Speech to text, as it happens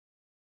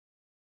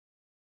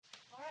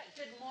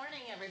Good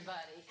morning,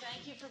 everybody.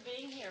 Thank you for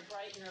being here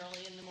bright and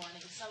early in the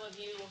morning. Some of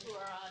you who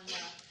are on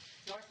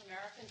North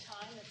American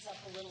time, it's up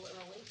a little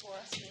early for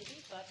us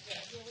maybe, but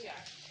here we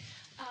are.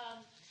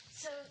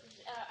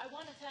 I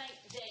want to thank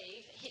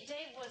Dave.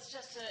 Dave was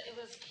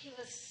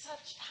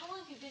how long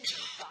have you been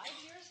here? 5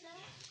 years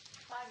now?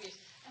 5 years.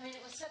 I mean,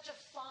 it was such a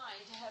find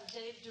to have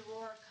Dave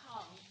DeRoer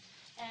come.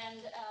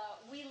 And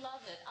we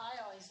love it. I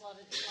always love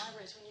it in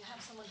libraries when you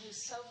have someone who's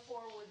so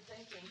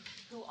forward-thinking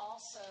who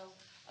also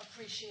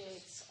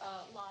appreciates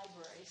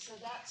libraries. So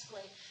that's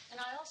great. And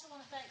I also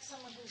want to thank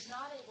someone who's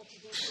not able to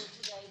be here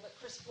today, but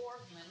Chris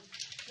Borgman,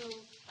 who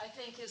I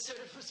think is sort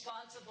of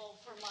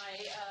responsible for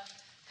my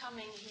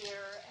coming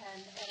here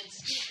and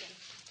speaking.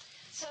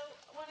 So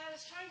when I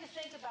was trying to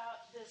think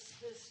about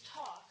this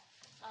talk,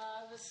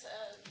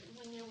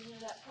 when you're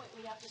at that point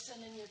where you have to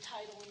send in your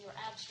title and your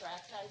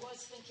abstract, I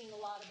was thinking a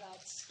lot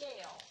about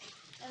scale.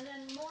 And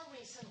then more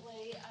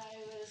recently,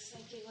 I was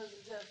thinking of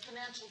the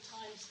Financial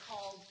Times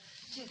called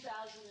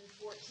 2014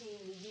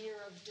 the year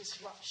of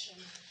disruption.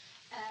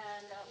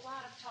 And a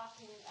lot of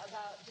talking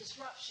about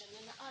disruption.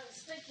 And I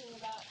was thinking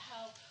about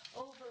how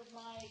over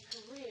my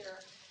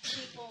career,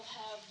 people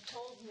have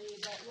told me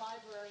that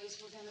libraries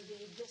were going to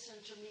be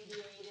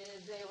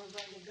disintermediated, they were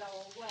going to go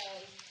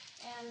away.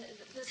 And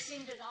this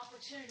seemed an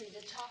opportunity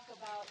to talk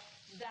about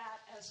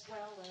that as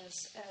well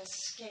as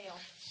scale.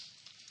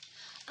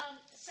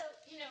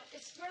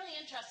 It's really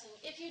interesting.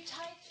 If you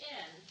type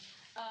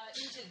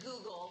into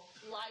Google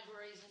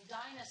libraries and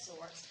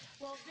dinosaurs,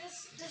 well,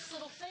 this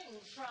little thing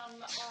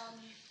from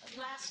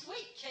last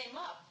week came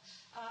up.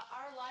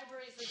 Our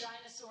libraries, the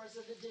dinosaurs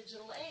of the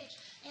digital age.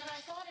 And I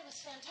thought it was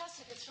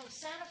fantastic. It's from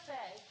Santa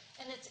Fe,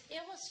 and it's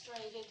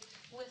illustrated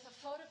with a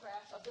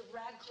photograph of the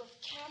Radcliffe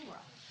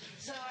camera.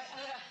 So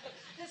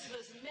this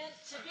was meant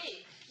to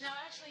be. Now,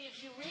 actually,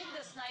 if you read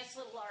this nice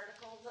little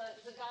article,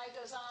 the guy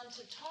goes on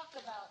to talk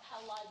about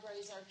how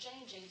libraries are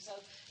changing. So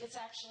it's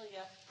actually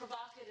a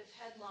provocative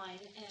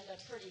headline and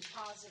a pretty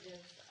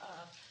positive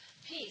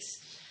piece.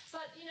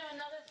 But,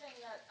 another thing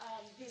that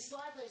these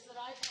libraries that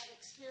I've had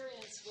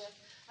experience with,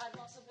 I've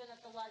also been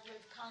at the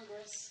Library of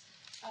Congress,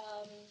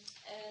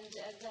 and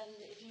then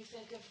if you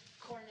think of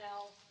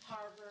Cornell,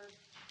 Harvard,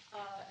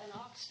 and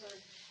Oxford,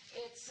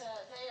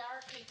 they are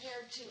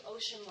compared to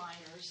ocean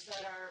liners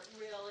that are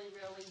really,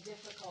 really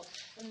difficult.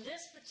 And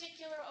this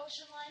particular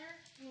ocean liner,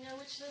 you know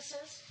which this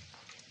is?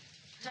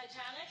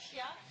 Titanic,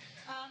 yeah?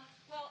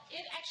 Well,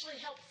 it actually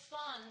helped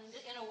fund,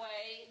 in a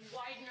way,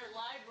 Widener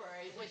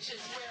Library, which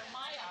is where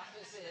my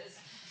office is,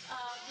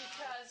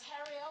 because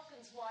Harry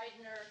Elkins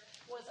Widener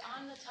was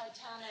on the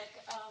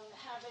Titanic,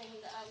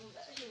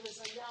 he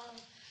was a young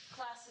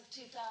class of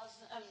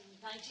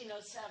 1907,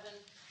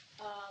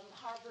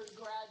 Harvard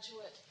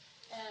graduate,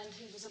 and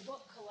he was a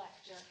book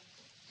collector.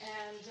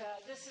 And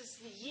this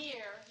is the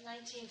year,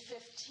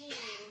 1915,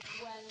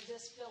 when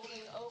this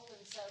building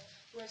opened, so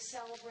we're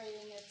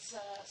celebrating its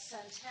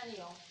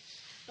centennial.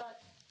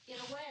 But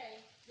in a way,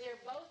 they're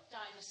both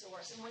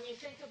dinosaurs. And when you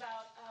think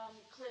about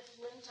Chris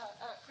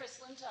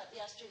Lintott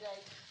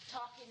yesterday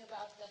talking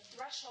about the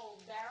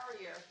threshold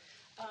barrier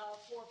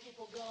for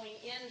people going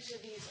into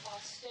these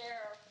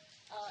austere,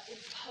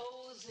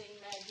 imposing,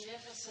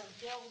 magnificent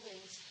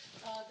buildings,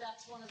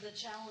 that's one of the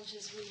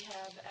challenges we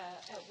have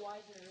at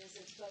Widener, is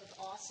it's both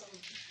awesome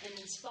and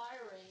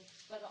inspiring,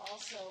 but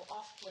also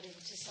off-putting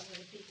to some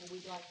of the people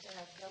we'd like to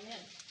have come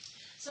in.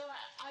 So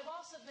I've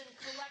also been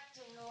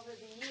collecting over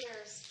the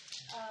years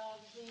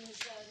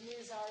these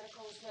news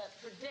articles that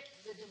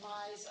predict the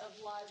demise of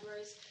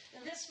libraries.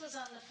 And this was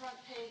on the front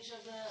page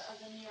of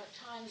the New York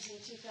Times in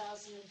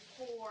 2004.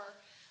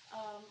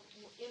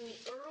 In the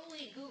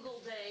early Google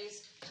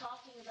days,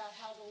 talking about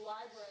how the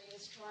library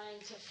is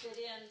trying to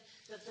fit in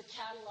that the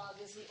catalog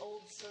is the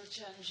old search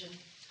engine.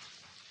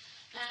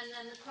 And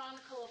then the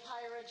Chronicle of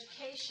Higher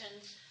Education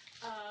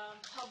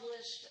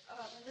published,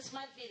 and this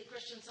might be the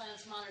Christian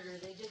Science Monitor,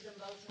 they did them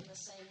both in the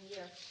same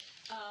year,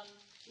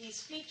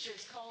 these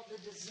features called The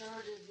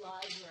Deserted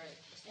Library.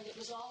 And it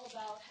was all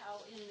about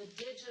how in the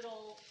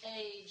digital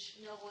age,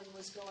 no one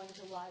was going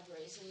to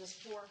libraries. And this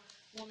poor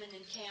woman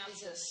in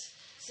Kansas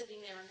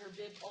sitting there in her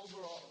bib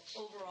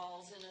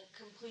overalls in a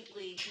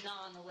completely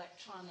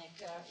non-electronic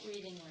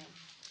reading room.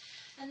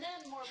 And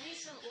then more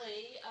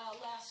recently,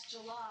 last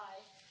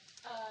July,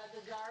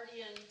 The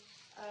Guardian,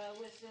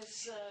 with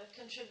this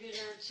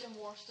contributor, Tim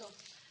Worstall,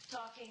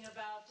 talking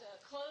about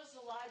close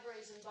the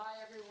libraries and buy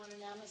everyone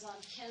an Amazon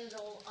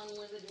Kindle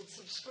unlimited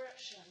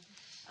subscription,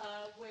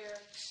 where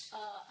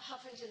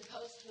Huffington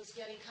Post was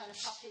getting kind of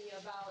puffy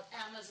about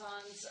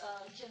Amazon's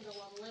Kindle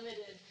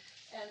Unlimited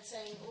and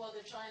saying, well,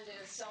 they're trying to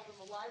sell them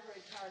a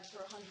library card for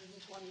 $120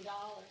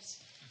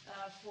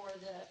 for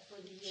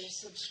the year's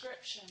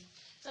subscription.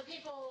 So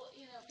people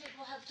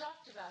have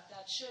talked about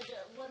that.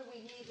 What do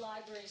we need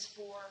libraries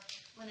for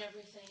when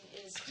everything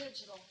is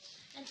digital?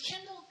 And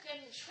Kindle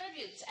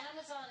contributes,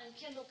 Amazon and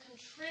Kindle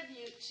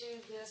contribute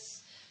to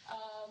this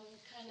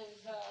kind of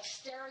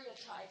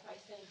stereotype, I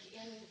think,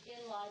 in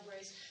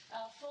libraries.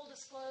 Full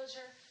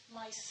disclosure,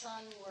 my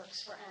son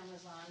works for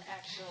Amazon,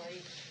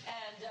 actually,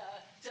 and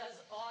does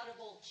auto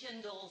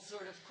Kindle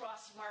sort of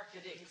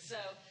cross-marketing. So,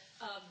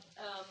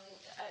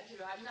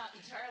 I'm not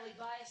entirely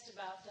biased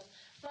about them.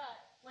 But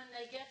when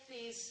they get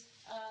these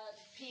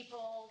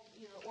people,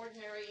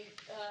 ordinary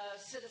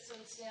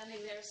citizens standing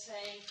there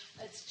saying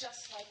it's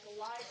just like a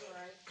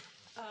library,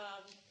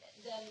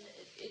 then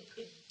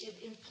it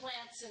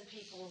implants in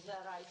people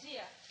that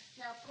idea.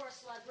 Now, of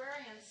course,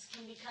 librarians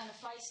can be kind of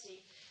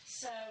feisty,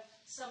 so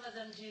some of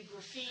them do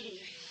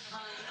graffiti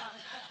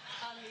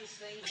on these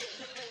things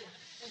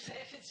and say,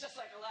 if it's just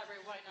like a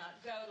library, why not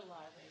go to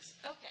libraries?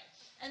 Okay.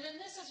 And then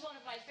this is one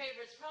of my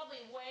favorites,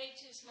 probably way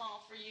too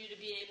small for you to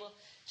be able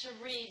to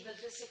read, but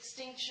this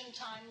extinction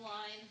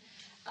timeline,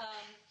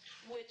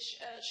 which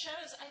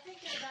shows, I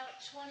think in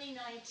about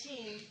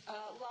 2019,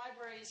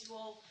 libraries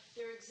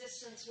their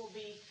existence will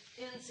be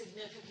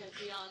insignificant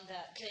beyond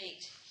that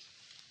date.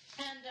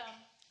 And,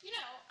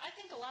 I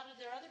think a lot of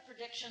their other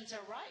predictions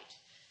are right.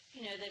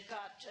 They've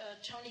got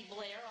Tony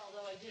Blair,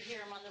 although I did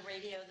hear him on the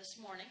radio this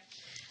morning,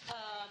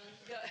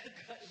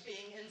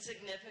 being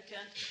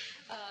insignificant.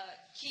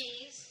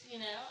 Keys,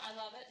 I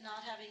love it,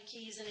 not having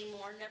keys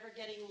anymore, never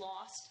getting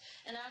lost.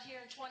 And out here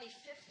in 2050,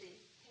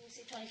 can you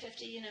see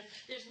 2050?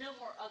 There's no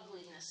more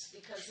ugliness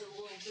because it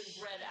will have been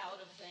bred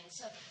out of things.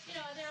 So,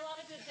 there are a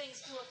lot of good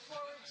things to look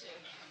forward to.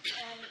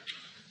 And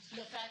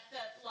the fact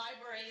that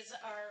libraries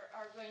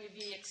are going to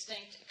be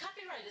extinct.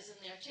 Copyright is in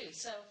there too.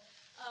 So,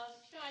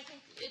 I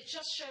think it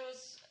just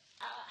shows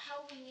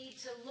how we need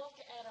to look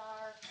at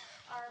our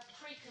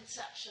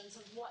preconceptions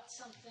of what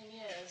something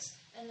is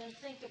and then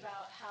think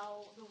about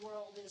how the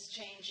world is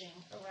changing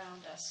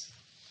around us.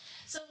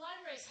 So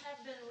libraries have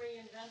been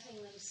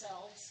reinventing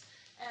themselves.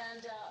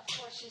 And, of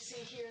course, you see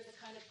here the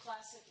kind of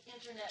classic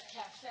internet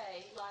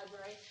cafe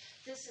library.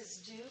 This is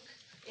Duke.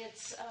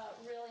 It's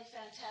really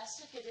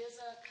fantastic. It is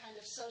a kind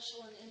of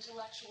social and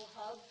intellectual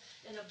hub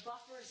in a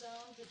buffer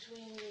zone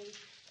between the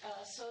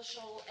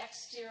social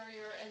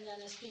exterior and then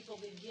as people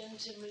begin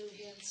to move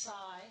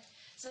inside.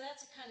 So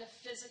that's a kind of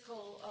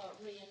physical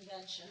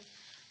reinvention.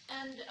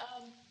 And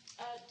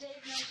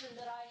Dave mentioned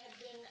that I had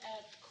been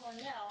at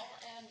Cornell,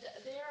 and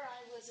there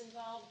I was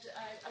involved.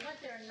 I went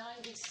there in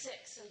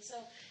 '96, and so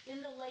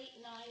in the late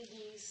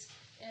 '90s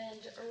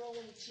and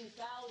early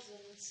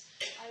 2000s,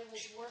 I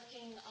was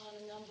working on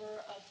a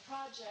number of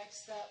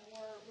projects that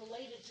were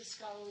related to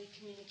scholarly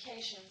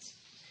communications.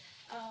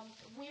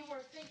 We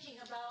were thinking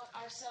about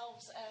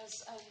ourselves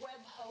as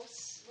web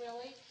hosts,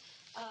 really.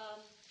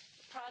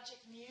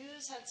 Project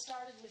Muse had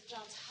started with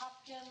Johns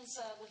Hopkins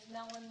with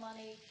Mellon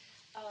money.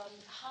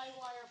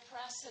 Highwire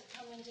Press had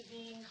come into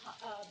being,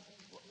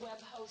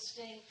 web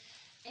hosting.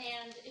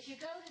 And if you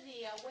go to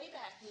the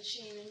Wayback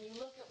Machine and you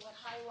look at what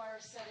Highwire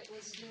said it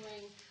was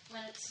doing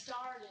when it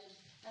started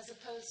as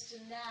opposed to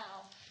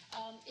now,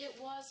 it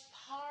was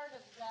part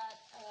of that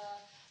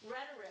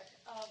rhetoric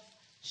of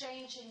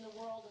changing the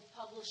world of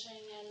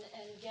publishing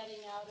and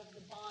getting out of the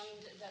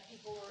bind that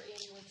people were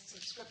in with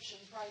subscription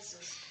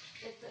prices.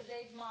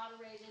 They've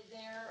moderated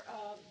their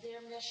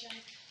mission.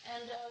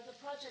 And the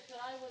project that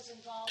I was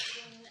involved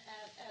in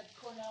at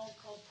Cornell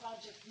called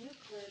Project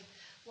Euclid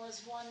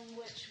was one in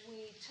which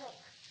we took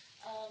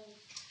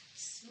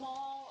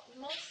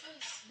mostly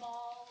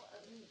small,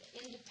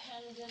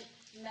 independent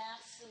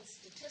maths and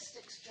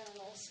statistics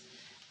journals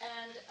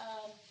and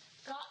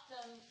got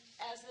them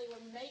as they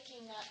were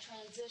making that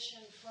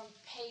transition from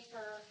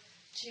paper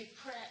to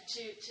print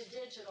to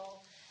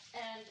digital.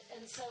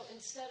 And so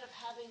instead of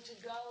having to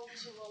go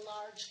to a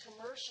large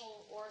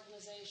commercial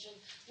organization,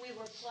 we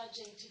were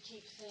pledging to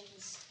keep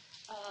things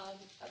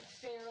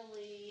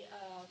fairly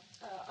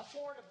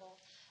affordable.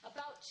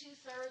 About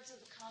 2/3 of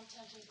the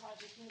content in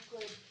Project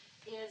Euclid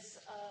is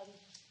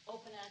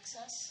open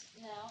access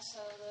now,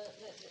 so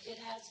it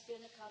has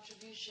been a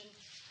contribution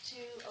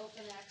to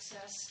open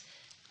access.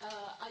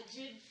 I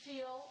did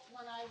feel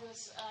when I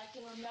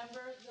can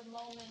remember the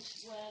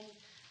moment when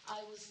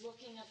I was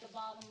looking at the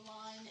bottom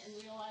line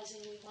and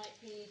realizing we might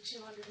be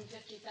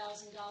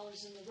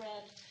 $250,000 in the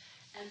red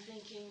and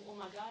thinking, oh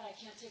my God, I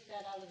can't take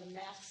that out of the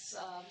maths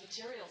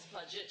materials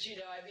budget.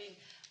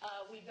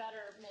 We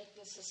better make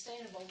this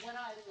sustainable. When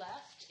I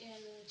left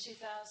in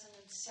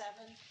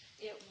 2007,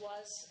 it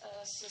was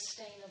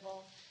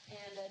sustainable.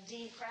 And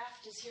Dean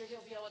Kraft is here.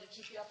 He'll be able to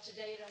keep you up to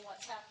date on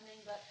what's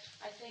happening, but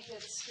I think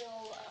it's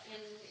still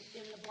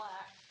in the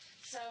black.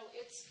 So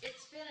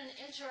it's been an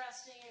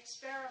interesting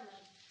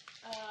experiment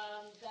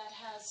that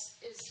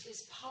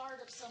is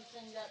part of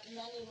something that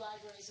many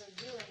libraries are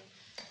doing,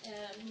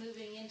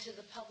 moving into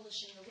the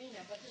publishing arena.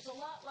 But there's a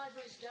lot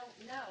libraries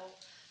don't know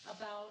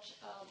about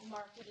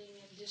marketing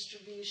and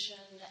distribution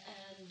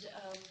and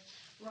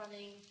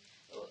running.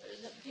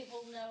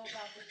 People know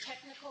about the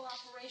technical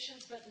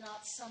operations, but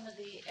not some of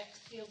the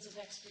fields of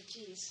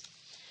expertise.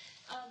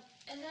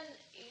 And then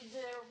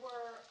there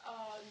were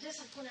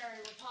disciplinary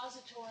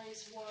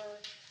repositories were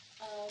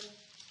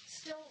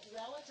still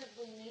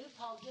relatively new.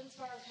 Paul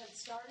Ginsberg had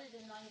started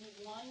in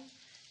 '91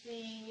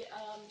 the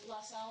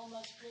Los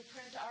Alamos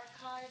Preprint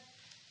Archive,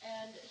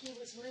 and he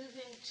was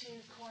moving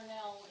to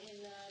Cornell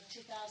in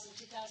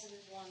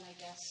 2001, I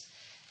guess.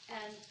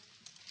 And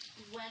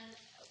when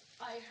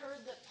I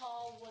heard that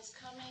Paul was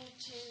coming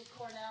to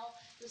Cornell.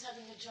 He was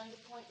having a joint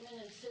appointment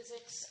in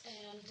physics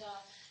and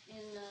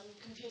in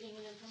computing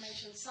and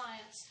information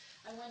science.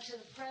 I went to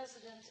the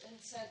president and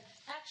said,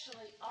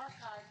 actually,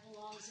 archive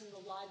belongs in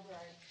the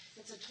library.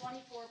 It's a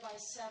 24/7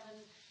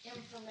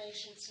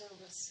 information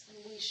service, and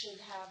we should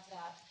have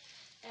that.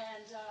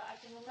 And I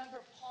can remember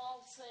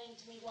Paul saying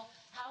to me, well,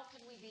 how can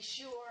we be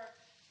sure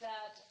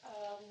that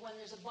when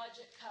there's a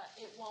budget cut,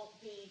 it won't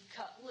be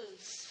cut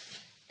loose?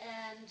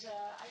 And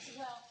I said,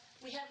 well,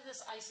 we have this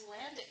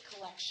Icelandic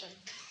collection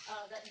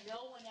that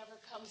no one ever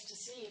comes to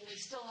see, and we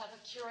still have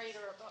a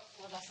curator.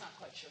 Well, that's not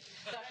quite true.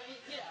 But I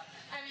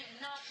mean,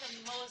 not the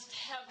most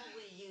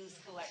heavily used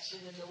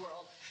collection in the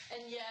world,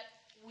 and yet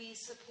we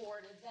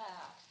supported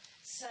that.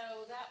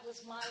 So that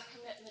was my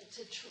commitment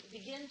to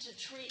begin to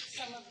treat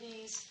some of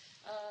these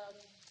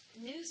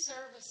new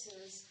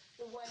services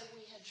the way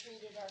we had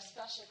treated our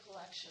special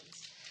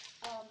collections.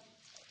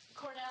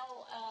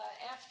 Cornell,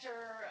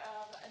 after,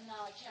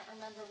 now I can't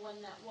remember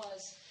when that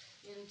was,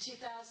 in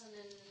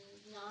 2009,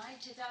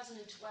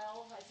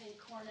 2012, I think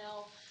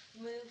Cornell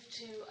moved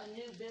to a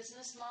new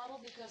business model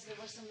because there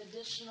were some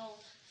additional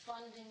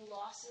funding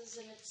losses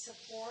in its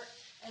support,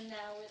 and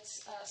now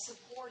it's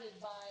supported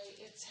by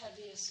its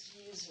heaviest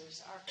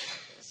users,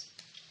 archivists.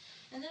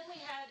 And then we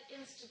had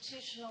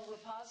institutional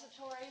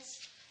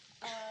repositories,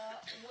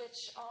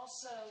 which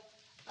also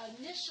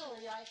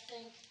initially, I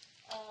think,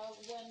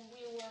 when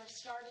we were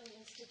starting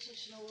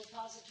institutional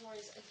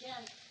repositories,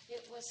 again,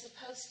 it was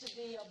supposed to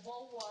be a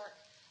bulwark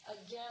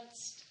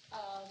against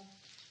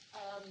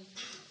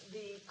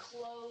the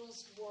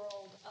closed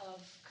world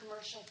of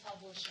commercial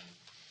publishing.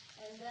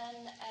 And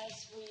then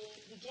as we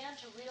began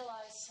to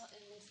realize,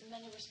 in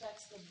many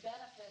respects, the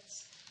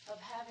benefits of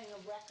having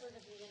a record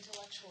of the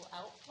intellectual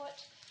output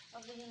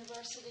of the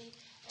university,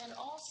 and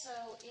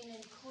also in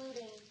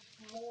including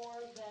more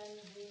than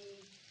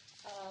the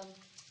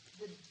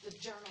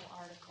journal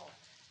article,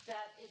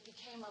 that it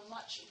became a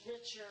much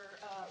richer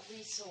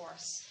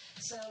resource.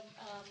 So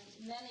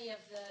many of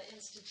the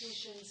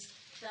institutions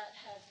that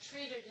have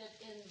treated it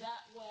in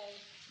that way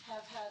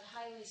have had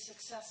highly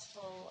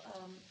successful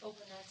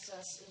open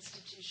access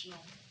institutional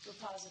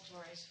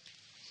repositories.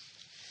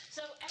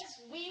 So as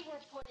we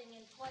were putting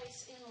in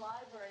place in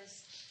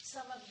libraries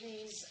some of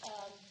these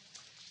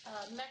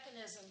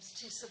mechanisms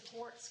to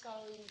support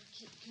scholarly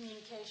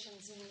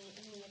communications in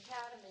the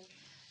academy,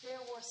 there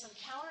were some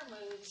counter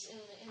moves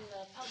in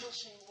the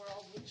publishing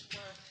world, which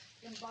were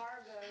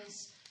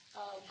embargoes,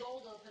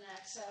 gold open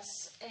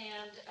access,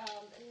 and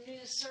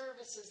new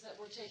services that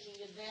were taking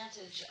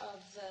advantage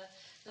of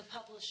the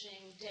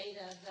publishing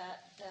data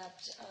that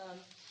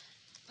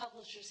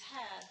publishers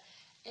had.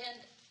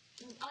 And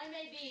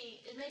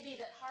it may be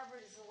that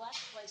Harvard is the last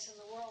place in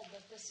the world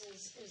that this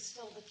is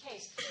still the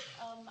case.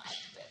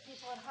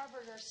 People at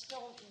Harvard are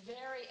still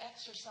very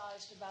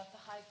exercised about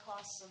the high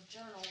costs of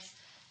journals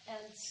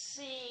and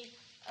see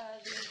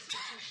the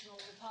institutional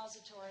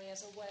repository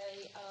as a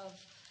way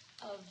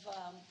of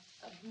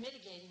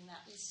mitigating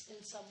that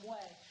in some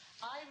way.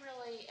 I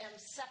really am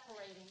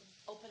separating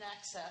open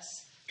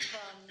access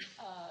from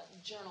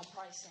journal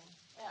pricing.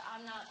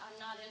 I'm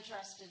not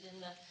interested in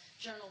the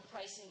journal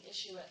pricing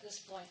issue at this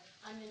point.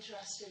 I'm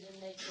interested in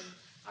making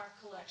our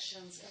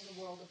collections and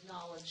the world of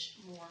knowledge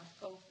more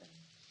open.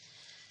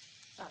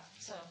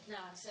 So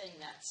now I'm saying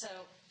that. So,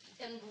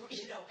 and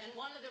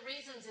one of the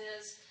reasons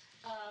is,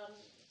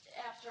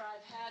 after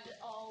I've had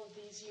all of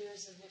these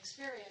years of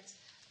experience,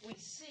 we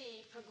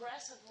see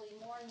progressively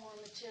more and more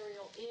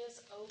material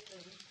is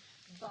open,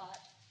 but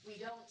we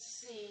don't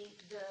see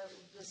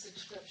the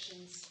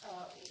subscriptions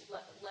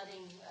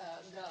letting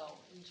go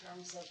in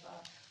terms of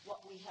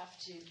what we have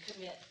to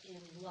commit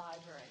in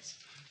libraries.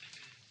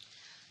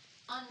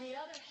 On the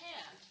other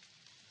hand,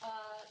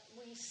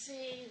 we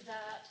see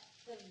that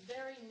the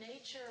very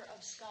nature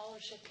of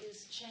scholarship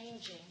is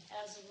changing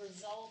as a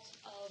result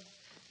of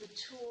the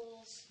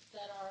tools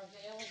that are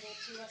available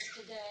to us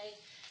today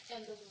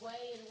and the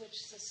way in which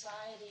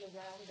society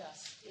around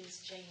us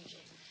is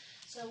changing.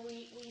 So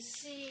we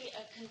see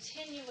a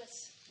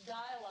continuous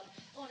dialogue.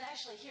 Oh, and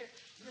actually here,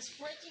 this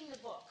Breaking the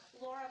Book,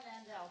 Laura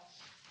Mandel.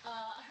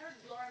 I heard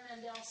Laura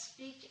Mandel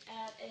speak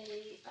at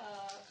a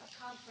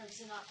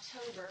conference in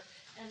October,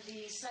 and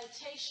the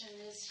citation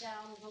is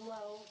down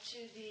below to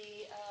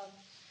the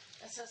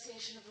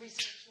Association of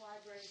Research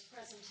Libraries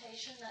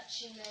presentation that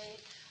she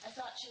made. I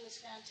thought she was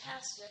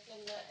fantastic,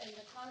 and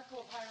the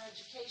Chronicle of Higher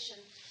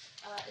Education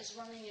is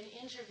running an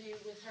interview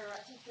with her, I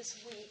think this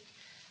week,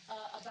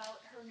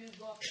 about her new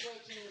book,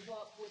 Breaking the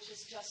Book, which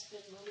has just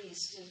been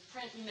released in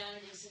Print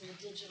Humanities in the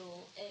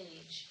Digital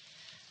Age.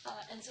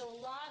 And so a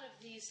lot of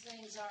these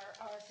things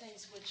are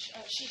things which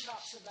she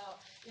talks about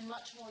in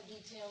much more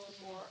detail and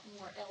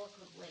more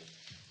eloquently.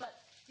 But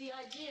the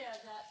idea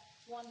that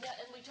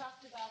and we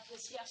talked about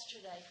this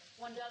yesterday,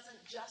 one doesn't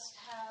just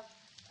have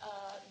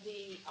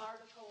the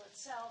article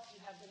itself,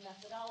 you have the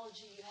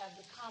methodology, you have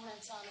the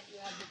comments on it, you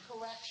have the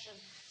correction.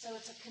 So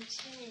it's a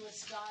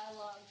continuous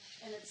dialogue,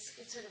 and it's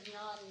sort of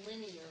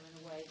non-linear in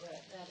a way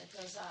that it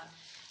goes on.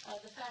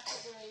 The fact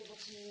that we're able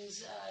to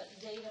use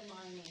data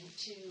mining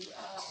to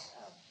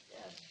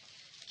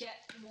get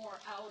more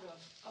out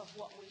of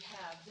what we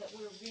have, that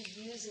we're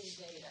reusing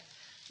data.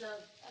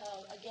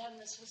 Again,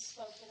 this was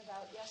spoken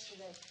about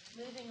yesterday,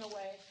 moving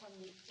away from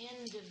the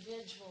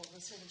individual, the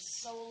sort of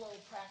solo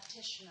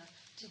practitioner,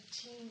 to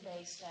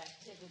team-based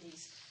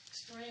activities,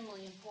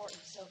 extremely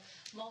important. So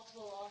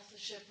multiple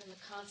authorship and the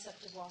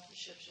concept of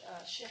authorship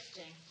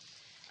shifting,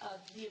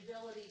 the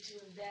ability to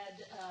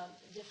embed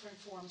different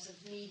forms of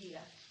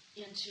media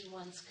into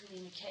one's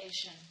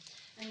communication.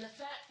 And the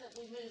fact that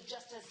we move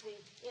just as the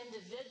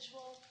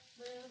individual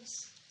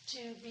moves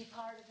to be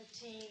part of a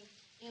team,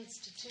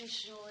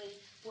 institutionally,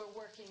 we're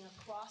working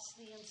across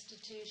the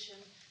institution,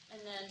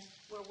 and then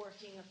we're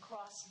working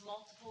across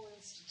multiple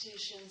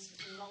institutions,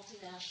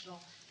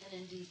 multinational and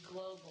indeed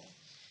global.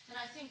 And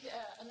I think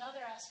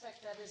another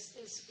aspect that is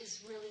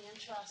really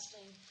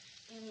interesting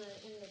in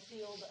the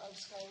field of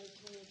scholarly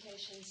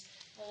communications,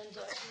 and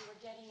we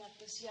were getting at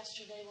this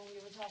yesterday when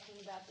we were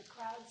talking about the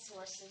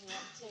crowdsourcing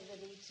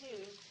activity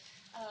too,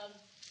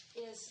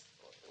 is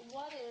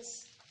what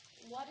is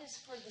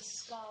for the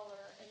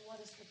scholar and what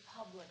is the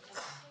public. And I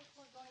think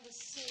we're going to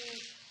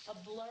see a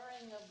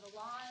blurring of the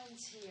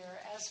lines here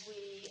as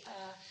we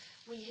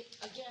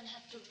again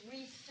have to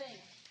rethink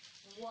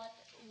what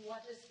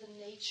is the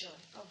nature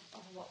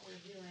of what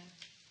we're doing.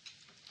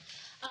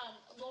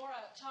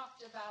 Laura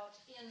talked about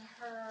in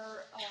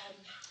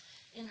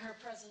her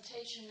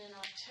presentation in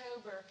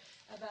October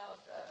about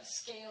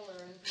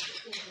Scalar, and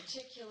in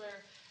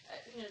particular,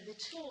 the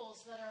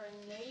tools that are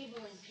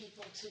enabling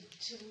people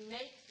to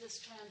make this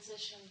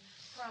transition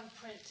from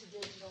print to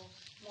digital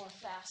more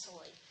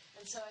facilely.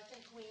 And so I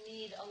think we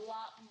need a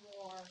lot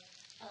more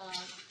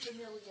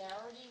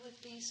familiarity with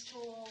these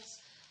tools.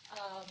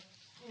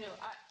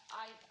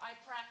 I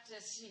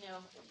practice,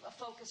 a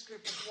focus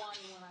group of one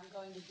when I'm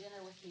going to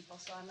dinner with people.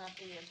 So I'm at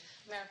the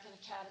American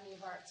Academy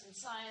of Arts and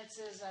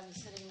Sciences. I'm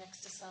sitting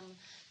next to some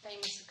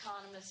famous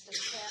economist at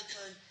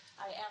Stanford.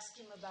 I ask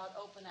him about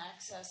open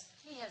access.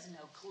 He has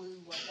no clue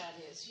what that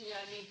is.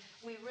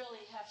 We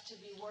really have to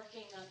be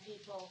working on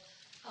people,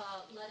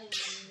 letting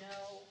them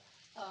know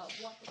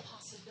what the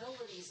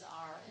possibilities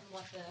are and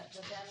what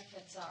the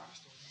benefits are.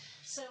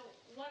 So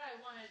what I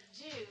want to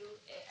do,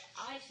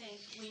 I think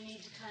we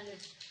need to kind of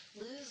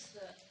lose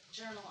the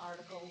journal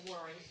article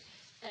worry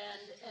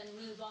and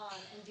move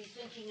on and be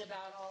thinking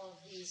about all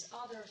of these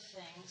other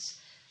things.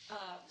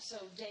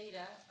 So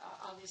data,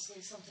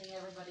 obviously something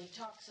everybody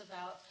talks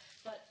about,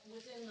 but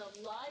within the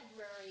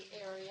library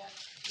area,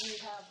 we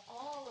have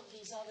all of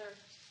these other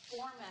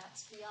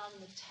formats beyond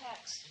the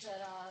text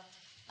that are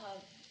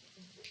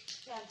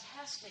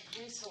fantastic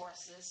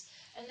resources.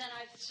 And then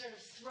I've sort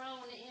of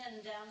thrown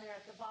in down there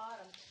at the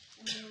bottom,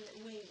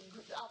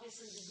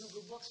 obviously the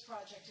Google Books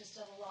Project has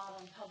done a lot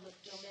on public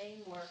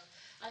domain work.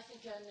 I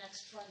think a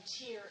next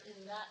frontier in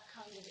that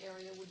kind of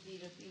area would be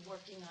to be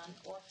working on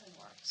orphan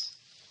works.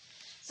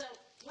 So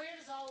where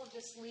does all of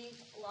this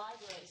leave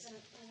libraries? And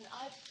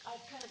I've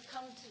kind of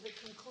come to the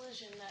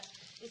conclusion that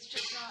it's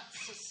just not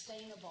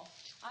sustainable.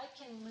 I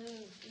can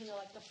move,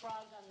 like the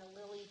frog on the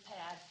lily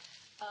pad,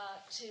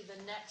 to the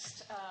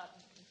next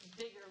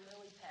bigger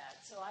lily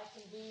pad. So I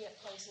can be at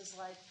places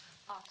like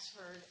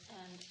Oxford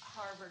and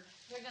Harvard.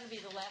 They're going to be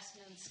the last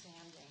men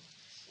standing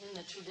in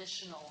the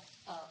traditional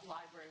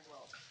library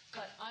world.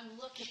 But I'm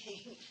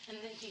looking and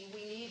thinking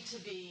we need to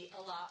be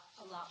a lot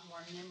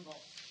more nimble.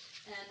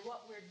 And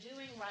what we're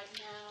doing right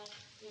now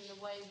in the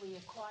way we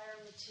acquire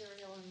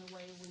material and the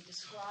way we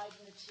describe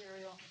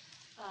material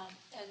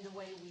and the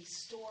way we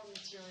store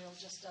material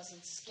just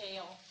doesn't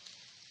scale.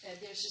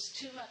 There's just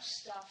too much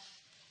stuff,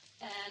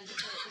 and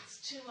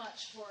it's too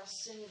much for a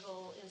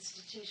single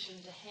institution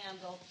to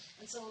handle.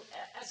 And so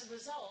as a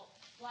result,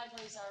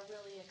 libraries are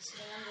really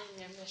expanding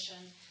their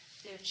mission.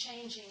 They're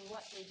changing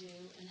what they do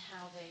and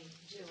how they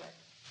do it.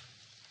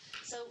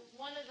 So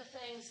one of the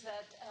things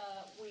that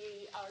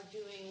we are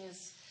doing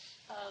is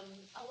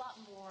a lot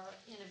more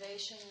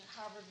innovation. At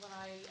Harvard, when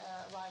I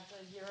arrived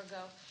a year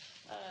ago,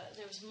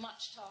 there was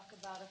much talk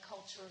about a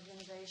culture of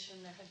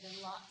innovation. There had been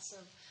lots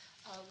of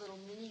little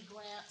mini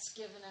grants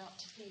given out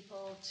to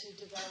people to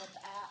develop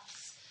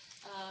apps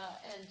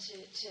and to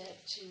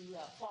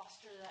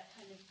foster that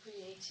kind of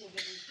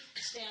creativity.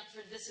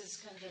 Stanford, this is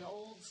kind of an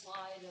old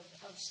slide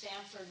of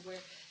Stanford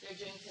where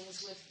they're doing things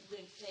with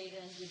linked data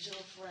and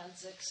digital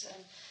forensics.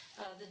 And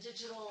the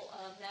digital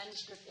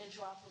manuscript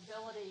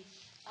interoperability,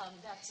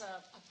 that's a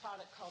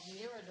product called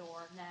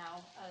Mirador now,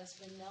 has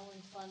been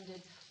Mellon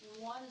funded.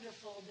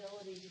 Wonderful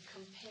ability to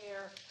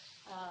compare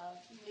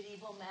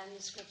medieval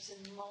manuscripts in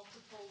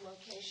multiple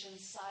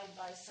locations side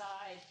by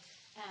side,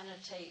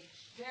 annotate,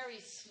 very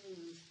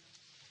smooth.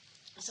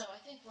 So I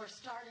think we're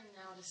starting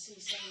now to see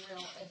some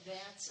real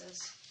advances.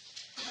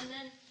 And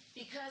then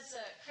because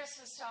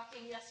Chris was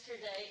talking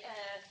yesterday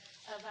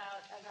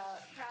about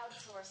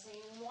crowdsourcing,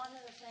 one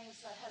of the things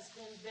that has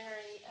been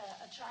very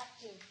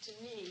attractive to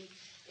me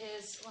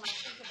is when I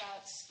think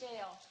about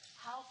scale,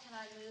 how can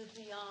I move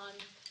beyond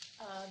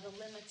the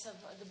limits of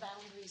the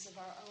boundaries of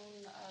our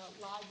own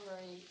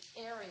library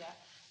area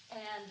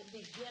and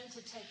begin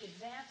to take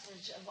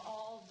advantage of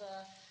all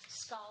the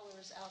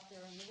scholars out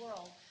there in the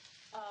world.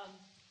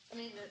 I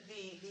mean,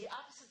 the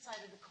opposite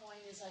side of the coin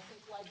is I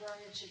think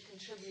librarians should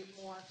contribute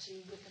more to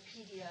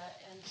Wikipedia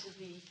and to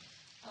the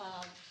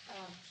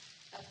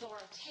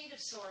authoritative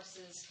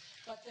sources,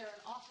 but there are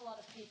an awful lot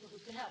of people who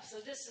can help. So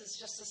this is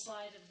just a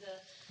slide of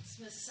the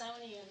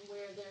Smithsonian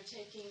where they're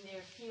taking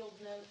their field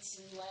notes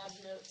and lab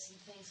notes and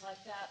things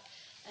like that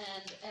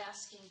and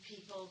asking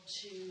people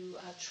to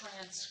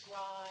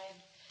transcribe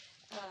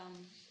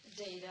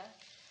data.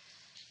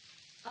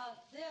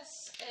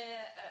 This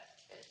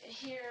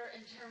here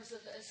in terms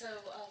of, so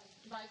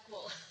Mike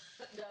will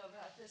know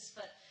about this,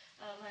 but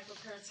Michael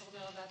Kurtz will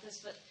know about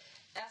this, but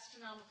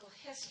astronomical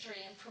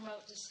history and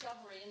promote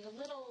discovery. And the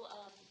little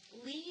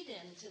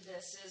lead-in to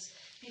this is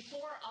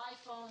before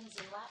iPhones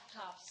and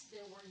laptops,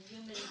 there were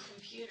human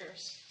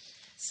computers,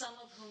 some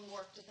of whom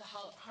worked at the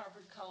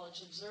Harvard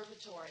College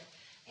Observatory.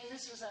 And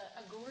this was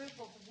a group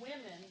of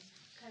women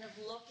kind of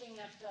looking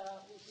at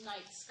the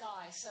night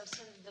sky, so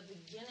sort of the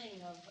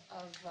beginning of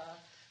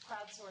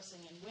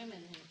crowdsourcing and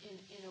women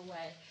in a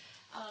way.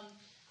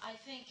 I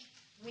think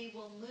we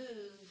will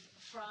move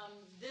from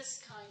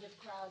this kind of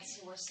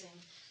crowdsourcing,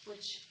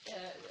 which,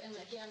 and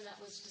again, that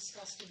was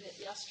discussed a bit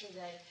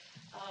yesterday.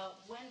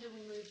 When do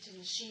we move to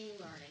machine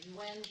learning?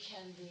 When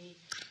can the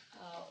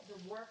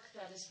work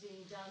that is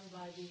being done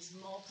by these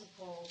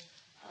multiple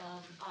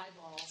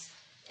eyeballs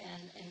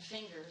and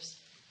fingers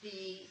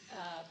be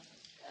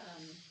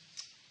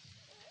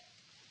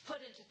put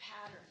into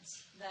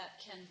patterns that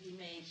can be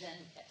made then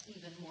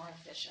even more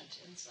efficient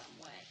in some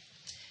way?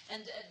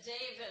 And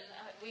Dave and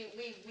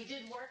we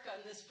did work on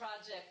this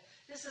project.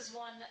 This is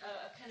one,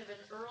 kind of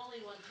an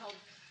early one called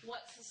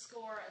What's the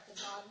Score at the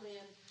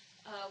Bodleian,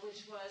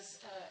 which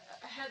was,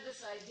 I had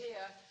this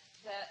idea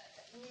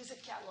that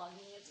music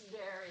cataloging is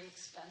very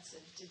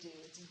expensive to do.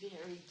 It's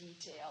very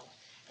detailed.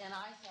 And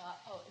I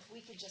thought, oh, if we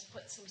could just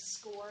put some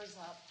scores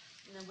up,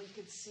 and then we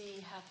could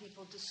see how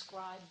people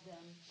describe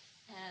them,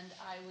 and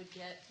I would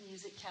get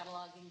music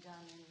cataloging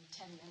done in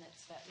 10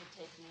 minutes. That would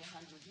take me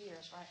 100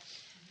 years, right?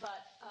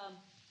 But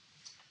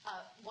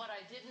what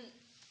I didn't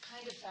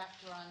kind of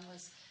factor on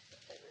was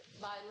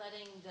by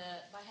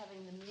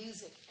having the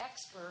music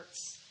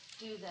experts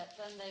do that,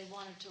 then they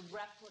wanted to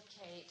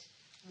replicate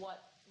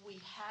what we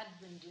had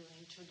been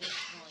doing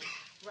traditionally,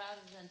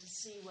 rather than to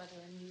see whether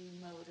a new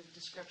mode of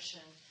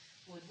description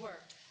would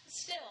work.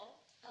 Still,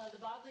 the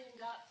Bodleian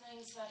got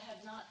things that had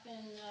not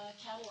been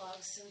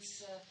cataloged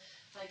since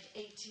like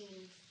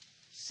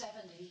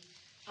 1870,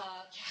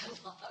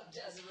 cataloged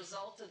as a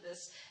result of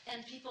this,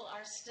 and people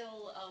are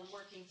still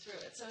working through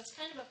it. So it's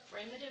kind of a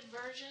primitive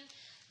version,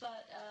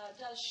 but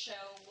does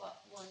show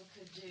what one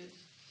could do.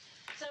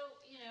 So,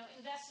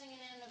 investing in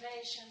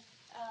innovation,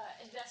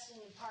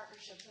 investing in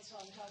partnerships, that's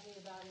what I'm talking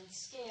about, in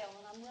scale.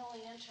 And I'm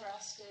really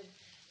interested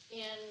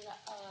in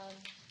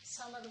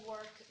some of the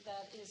work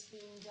that is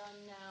being done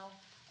now.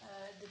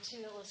 The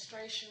two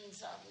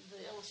illustrations,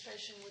 the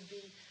illustration would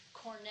be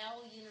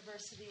Cornell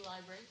University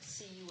Library,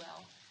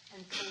 CUL,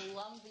 and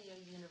Columbia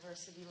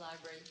University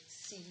Library,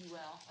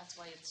 CUL, that's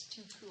why it's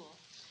too cool,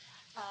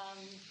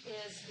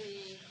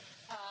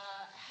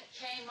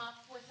 came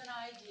up with an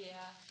idea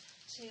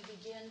to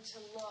begin to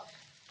look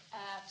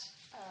at,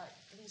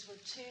 these were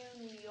two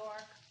New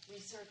York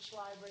research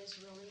libraries,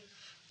 really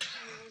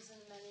peers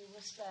in many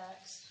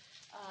respects.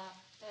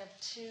 They have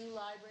two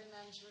library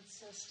management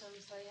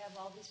systems. They have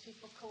all these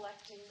people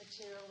collecting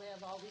material. They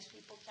have all these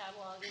people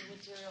cataloging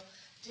material.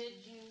 Did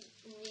you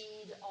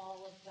need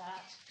all of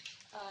that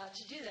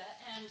to do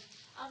that? And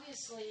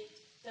obviously,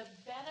 the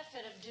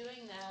benefit of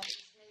doing that is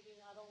maybe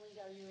not only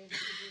are you able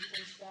to do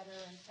things better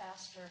and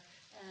faster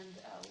and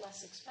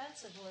less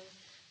expensively,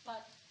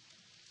 but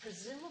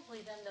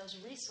presumably then those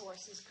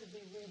resources could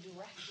be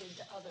redirected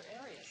to other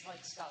areas,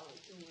 like scholarly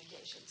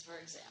communications, for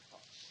example.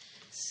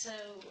 So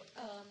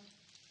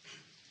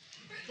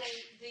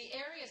the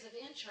areas of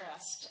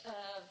interest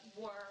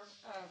were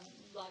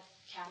like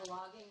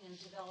cataloging and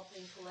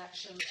developing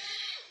collections,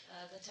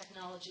 the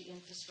technology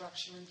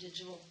infrastructure and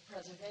digital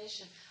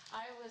preservation.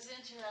 I was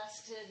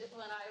interested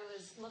when I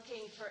was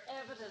looking for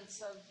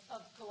evidence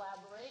of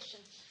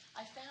collaboration.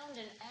 I found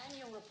an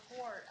annual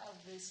report of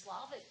the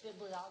Slavic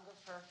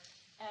bibliographer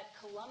at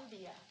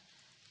Columbia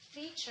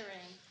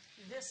featuring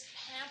this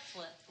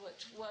pamphlet,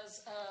 which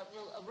was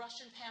a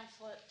Russian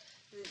pamphlet,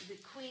 the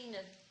Queen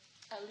of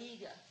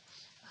Aliga,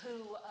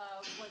 who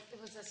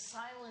it was a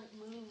silent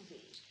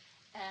movie,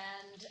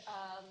 and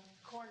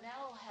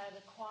Cornell had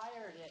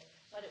acquired it,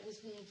 but it was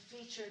being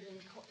featured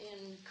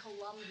in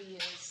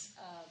Columbia's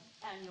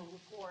annual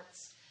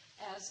reports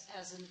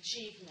as an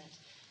achievement.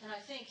 And I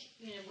think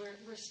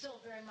we're still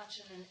very much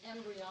in an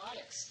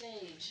embryonic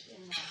stage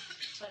in that,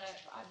 but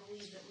I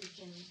believe that we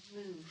can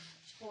move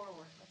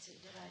forward. Let's see,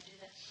 did I do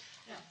that?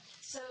 No.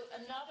 So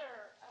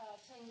another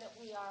thing that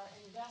we are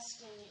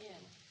investing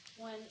in.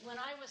 When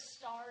I was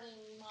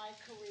starting my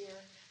career,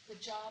 the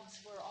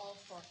jobs were all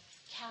for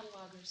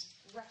catalogers,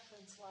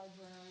 reference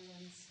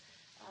librarians,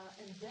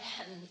 and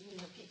then,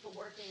 people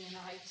working in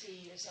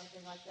IT or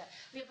something like that.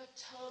 We have a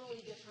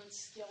totally different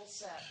skill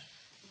set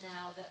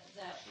now that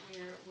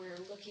we're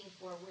looking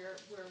for.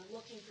 We're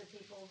looking for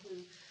people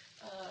who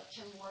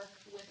can work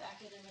with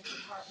academic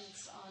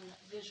departments on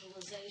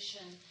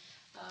visualization.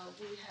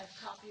 We have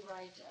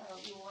copyright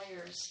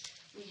lawyers.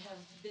 We have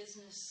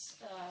business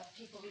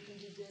people who can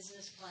do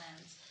business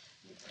plans.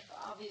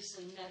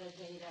 Obviously,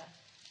 metadata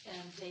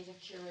and data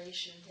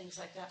curation, things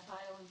like that,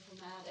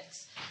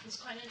 bioinformatics. It's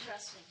quite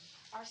interesting.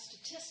 Our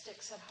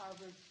statistics at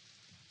Harvard,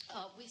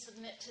 we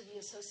submit to the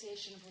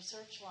Association of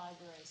Research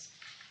Libraries.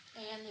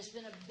 And there's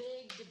been a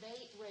big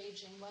debate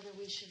raging whether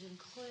we should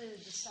include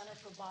the Center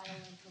for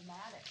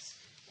Bioinformatics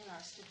in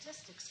our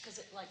statistics, because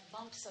it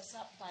bumps us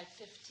up by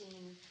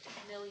 15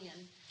 million.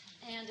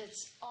 And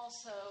it's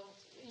also,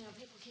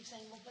 people keep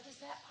saying, well, but is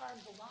that part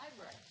of the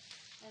library?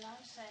 And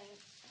I'm saying,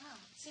 wow,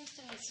 it seems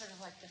to me sort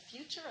of like the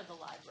future of the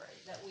library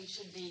that we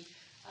should be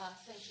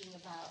thinking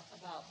about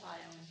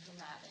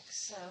bioinformatics.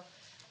 So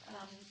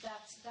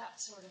that's that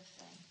sort of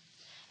thing.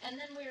 And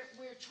then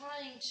we're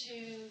trying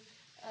to,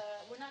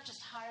 we're not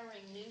just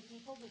hiring new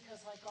people,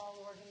 because like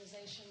all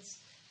organizations,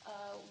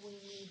 we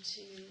need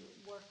to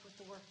work with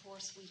the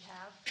workforce we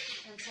have.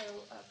 And so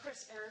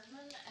Chris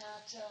Erdman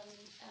at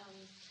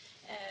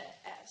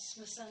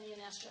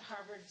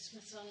Harvard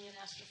Smithsonian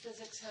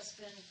Astrophysics has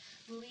been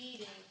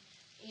leading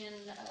in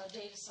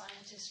data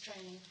scientist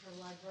training for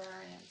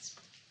librarians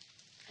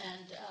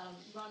and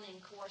running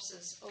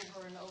courses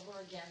over and over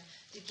again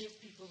to give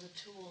people the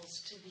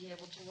tools to be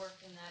able to work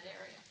in that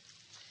area.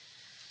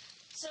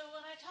 So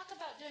when I talk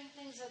about doing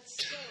things at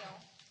scale,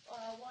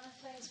 one of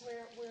the things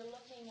we're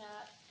looking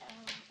at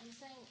and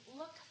saying,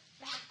 look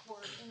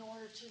backward in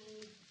order to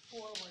move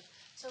forward.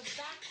 So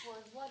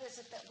backward, what is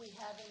it that we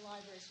have in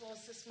libraries? Well,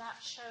 as this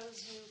map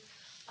shows you,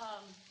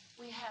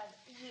 we have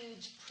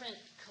huge print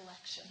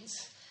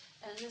collections,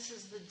 and this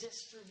is the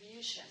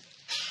distribution.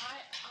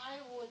 I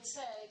would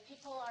say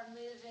people are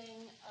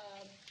moving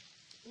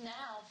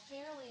now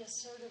fairly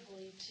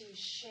assertively to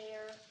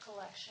share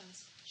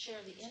collections,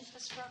 share the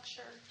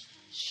infrastructure,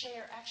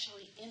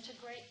 actually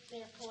integrate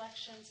their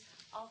collections.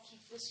 I'll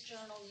keep this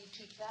journal, you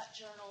keep that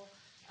journal.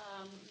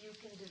 You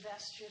can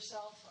divest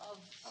yourself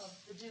of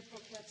the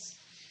duplicates.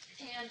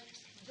 And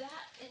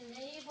that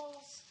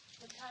enables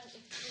it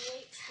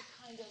creates the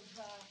kind of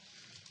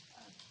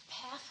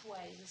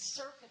pathway, the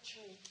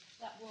circuitry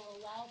that will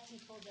allow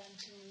people then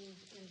to move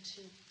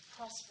into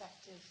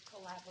prospective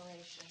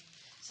collaboration.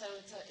 So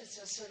it's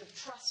a sort of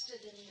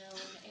trusted and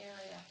known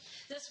area.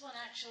 This one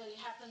actually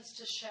happens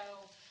to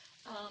show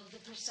the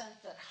percent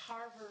that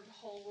Harvard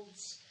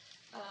holds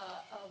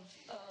of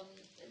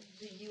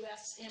the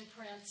U.S.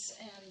 imprints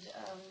and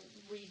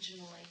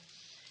regionally.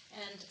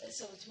 And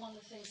so it's one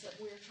of the things that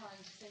we're trying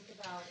to think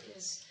about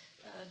is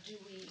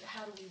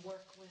how do we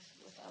work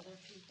with other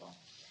people?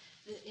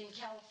 In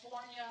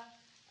California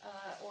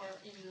or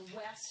in the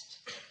West,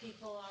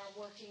 people are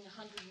working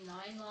 109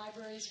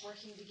 libraries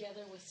working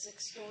together with 6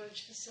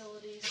 storage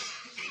facilities.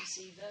 You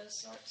see those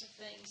sorts of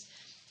things.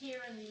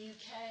 Here in the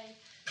UK,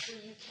 the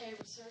UK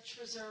Research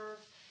Reserve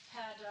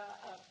had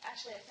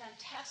actually a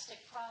fantastic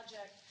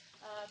project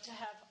to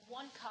have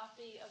 1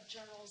 copy of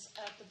journals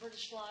at the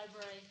British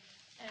Library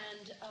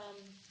and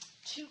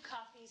 2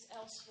 copies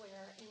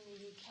elsewhere in the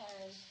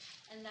UK,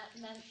 and that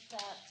meant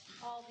that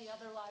all the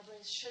other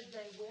libraries, should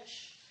they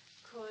wish,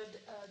 could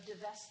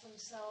divest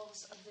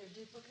themselves of their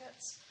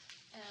duplicates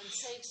and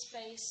save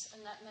space,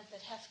 and that meant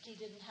that Hefke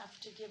didn't have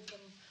to give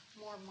them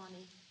more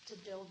money to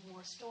build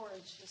more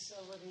storage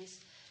facilities.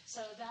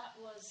 So that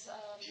was,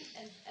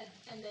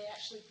 and they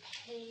actually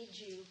paid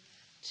you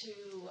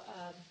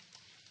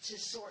to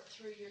sort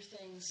through your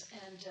things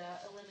and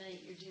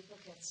eliminate your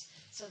duplicates.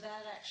 So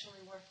that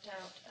actually worked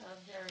out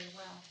very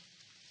well.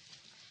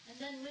 And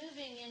then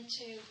moving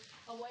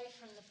away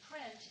from the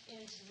print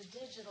into the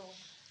digital,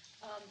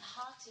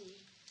 Hathi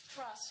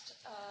Trust,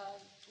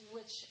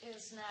 which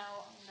is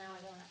now I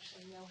don't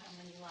actually know how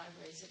many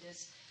libraries it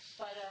is,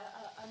 but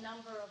a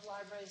number of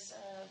libraries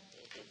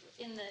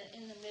in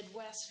the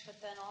Midwest, but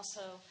then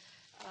also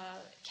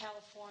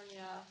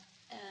California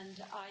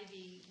and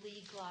Ivy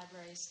League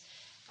libraries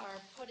are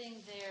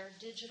putting their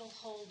digital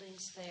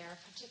holdings there,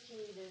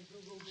 particularly the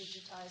Google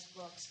digitized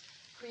books,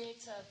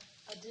 creates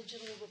a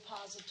digital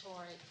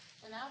repository.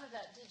 And out of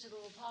that digital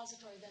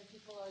repository, then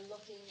people are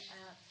looking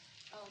at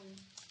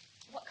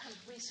what kind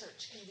of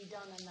research can be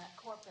done in that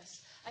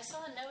corpus. I saw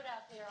a note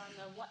out there on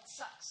the what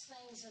sucks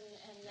things and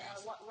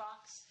what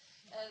rocks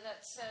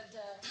that said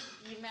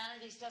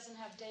humanities doesn't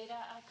have data.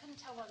 I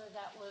couldn't tell whether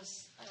that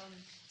was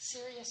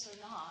serious or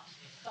not.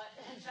 But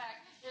in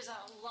fact, there's a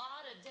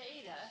lot of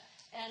data,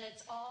 and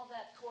it's all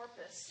that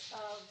corpus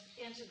of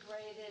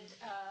integrated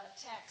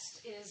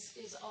text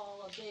is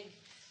all a big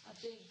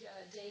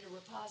data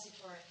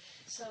repository.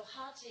 So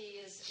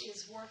Hathi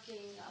is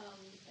working,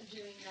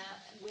 doing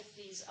that with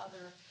these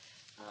other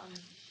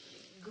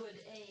good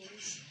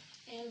aims,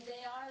 and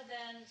they are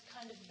then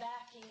kind of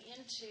backing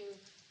into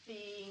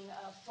being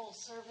a full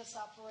service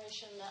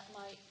operation that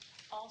might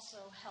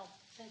also help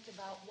think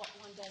about what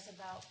one does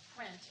about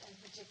print, and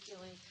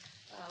particularly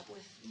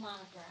with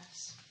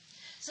monographs.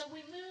 So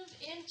we move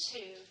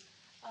into,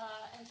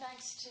 and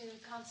thanks to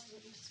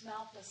Constance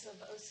Malthus of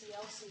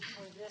OCLC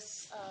for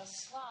this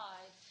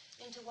slide,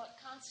 into what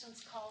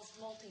Constance calls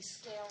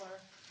multi-scalar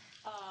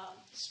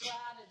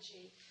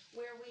strategy,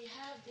 where we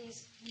have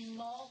these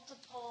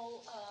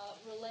multiple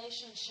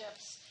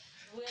relationships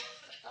with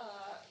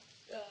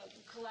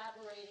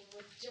collaborating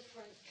with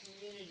different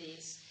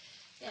communities,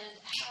 and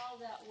how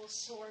that will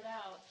sort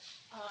out.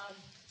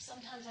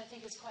 Sometimes I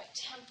think it's quite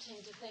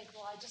tempting to think,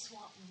 well, I just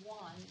want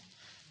one,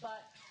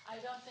 but I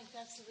don't think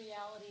that's the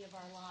reality of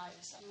our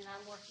lives. I mean,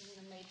 I'm working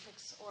in a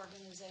matrix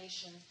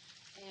organization,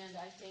 and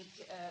I think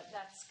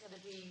that's going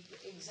to be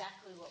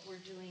exactly what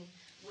we're doing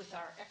with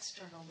our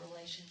external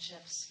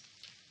relationships.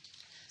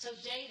 So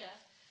data,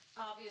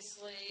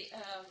 obviously,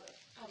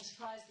 I'm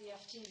surprised the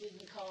FT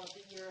didn't call it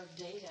the year of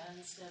data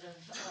instead of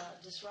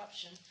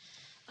disruption.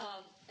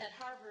 At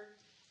Harvard,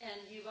 and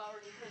you've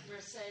already heard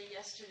me say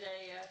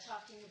yesterday,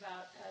 talking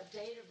about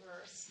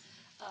Dataverse,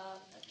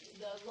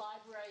 the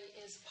library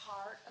is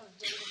part of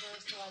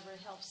Dataverse. The library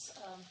helps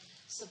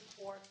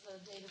support the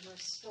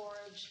Dataverse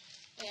storage,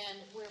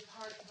 and we're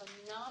part of a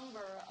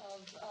number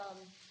of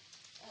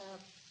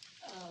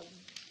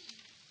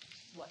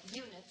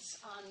units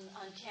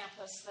on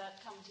campus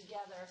that come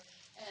together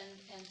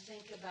and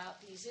think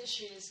about these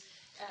issues.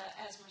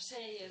 As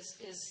Mercedes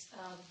is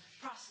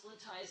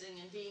proselytizing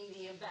and being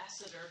the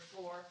ambassador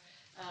for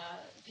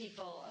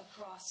people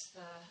across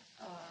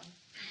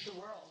the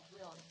world,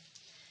 really,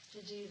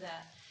 to do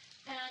that.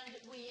 And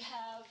we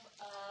have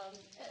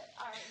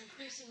are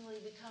increasingly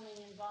becoming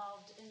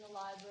involved in the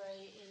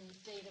library in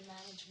data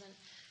management.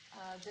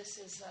 This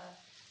is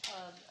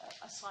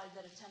a slide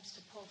that attempts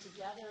to pull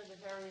together the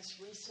various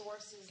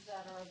resources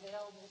that are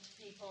available to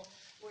people.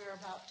 We're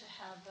about to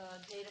have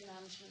a data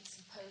management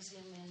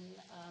symposium in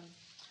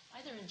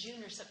either in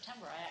June or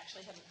September. I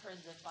actually haven't heard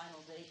the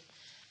final date.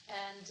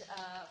 And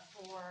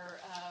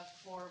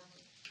for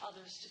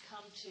others to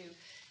come to,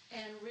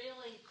 and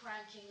really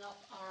cranking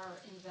up our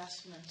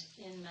investment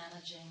in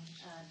managing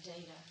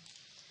data.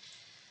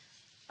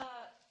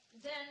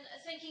 Then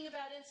thinking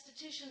about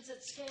institutions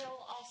at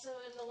scale, also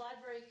in the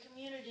library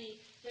community,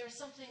 there's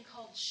something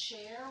called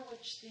SHARE,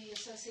 which the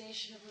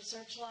Association of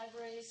Research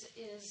Libraries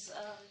is,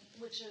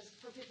 which is,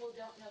 for people who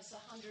don't know, it's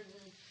the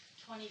 125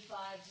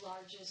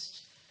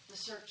 largest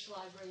research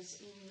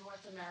libraries in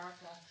North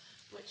America,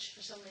 which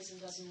for some reason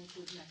doesn't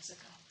include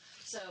Mexico.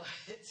 So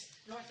it's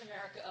North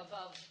America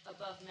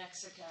above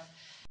Mexico.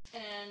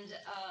 And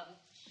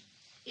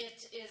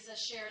it is a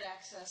shared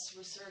access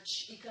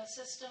research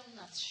ecosystem,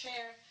 that's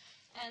SHARE.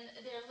 And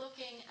they're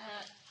looking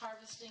at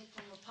harvesting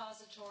from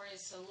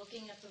repositories, so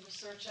looking at the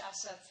research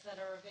assets that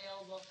are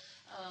available,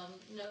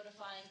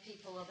 notifying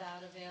people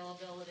about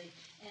availability,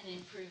 and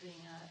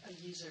improving a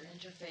user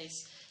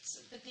interface.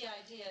 So, but the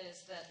idea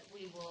is that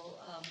we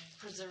will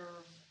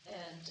preserve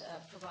and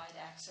provide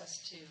access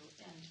to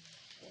and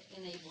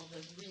enable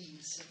the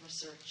reuse of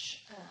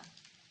research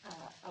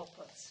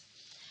outputs.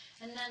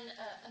 And then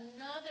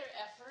another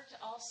effort,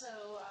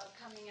 also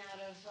coming out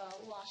of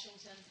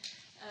Washington,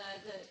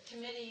 the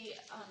Committee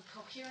on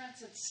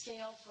Coherence at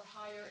Scale for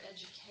Higher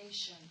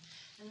Education.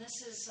 And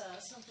this is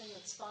something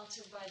that's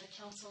sponsored by the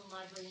Council on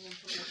Library and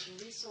Information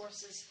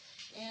Resources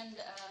and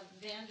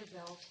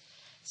Vanderbilt.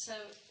 So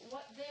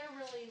what they're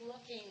really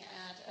looking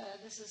at,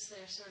 this is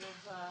their sort of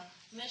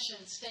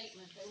mission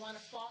statement. They want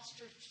to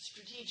foster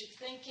strategic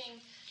thinking.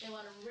 They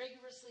want to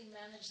rigorously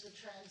manage the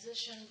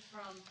transition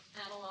from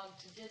analog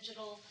to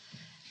digital.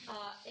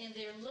 And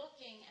they're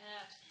looking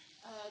at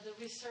the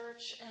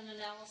research and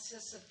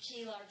analysis of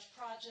key large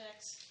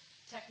projects,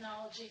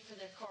 technology for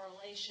their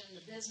correlation,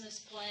 the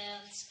business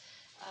plans,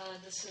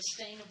 the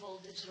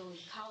sustainable digital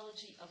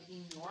ecology of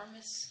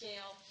enormous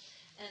scale,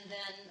 and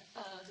then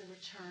the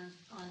return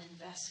on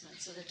investment.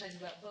 So they're talking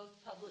about both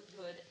public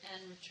good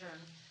and return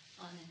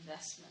on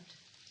investment.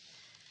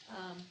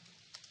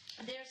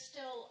 They're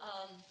still,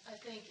 I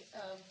think,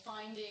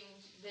 finding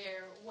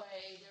their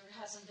way. There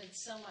hasn't been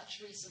so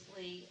much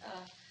recently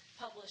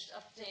published,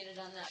 updated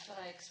on that, but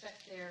I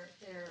expect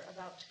they're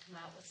about to come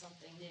out with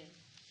something new.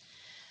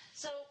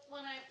 So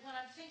when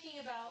I'm thinking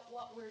about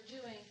what we're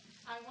doing,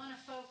 I want to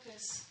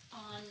focus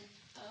on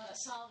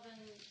solving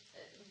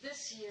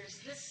this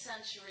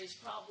century's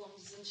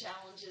problems and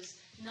challenges,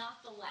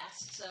 not the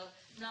last. So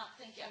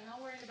I'm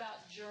not worried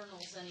about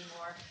journals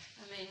anymore.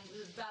 I mean,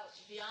 about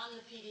beyond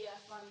the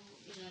PDF, I'm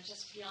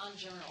just beyond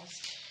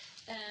journals.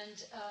 And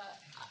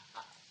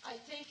I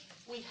think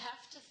we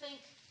have to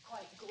think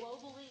quite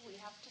globally. We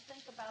have to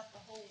think about the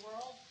whole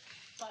world,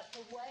 but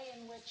the way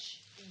in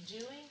which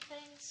doing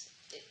things,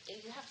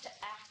 you have to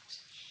act,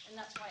 and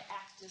that's why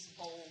ACT is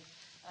bold.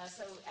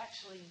 So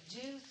actually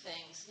do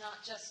things,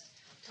 not just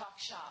talk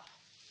shop.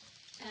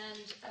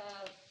 And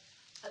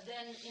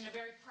then in a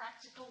very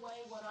practical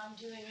way, what I'm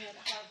doing at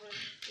Harvard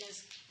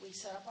is we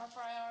set up our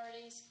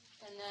priorities,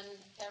 and then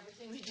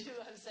everything we do,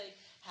 I would say,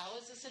 how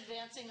is this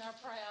advancing our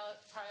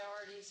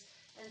priorities?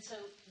 And so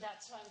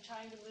that's why I'm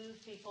trying to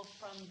move people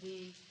from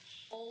the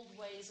old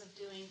ways of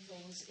doing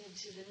things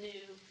into the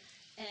new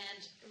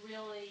and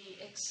really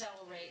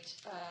accelerate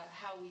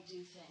how we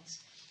do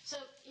things. So,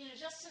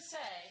 just to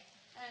say,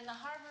 in the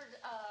Harvard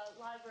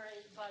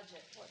library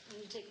budget,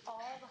 when you take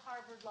all the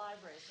Harvard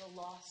libraries, the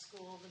law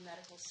school, the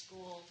medical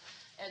school,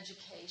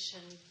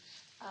 education,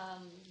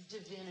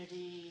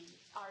 divinity,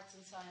 arts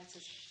and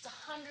sciences, it's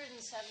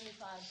 $175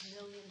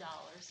 million,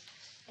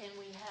 and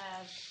we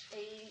have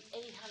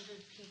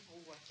 800 people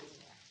working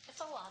there.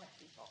 It's a lot of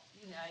people,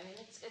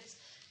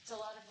 it's a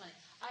lot of money.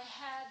 I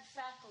had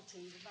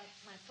faculty,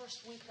 my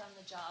first week on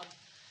the job,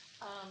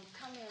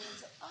 come in and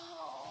say,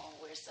 "Oh,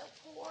 we're so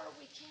poor,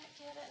 we can't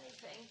get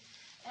anything."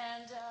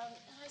 And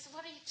I said,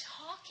 "What are you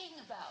talking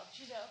about?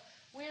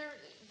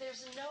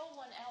 There's no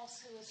one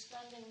else who is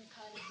spending the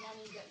kind of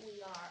money that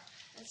we are."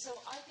 And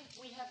so I think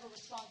we have a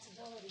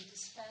responsibility to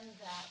spend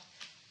that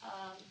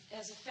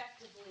as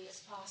effectively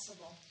as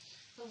possible.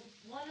 So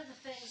one of the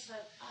things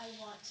that I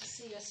want to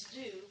see us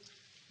do,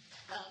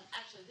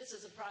 actually this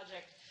is a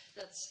project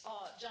that's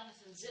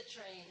Jonathan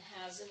Zittrain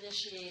has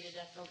initiated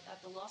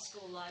at the Law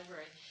School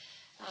Library,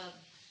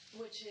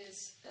 which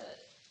is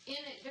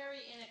very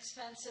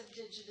inexpensive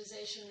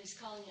digitization. He's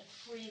calling it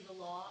Free the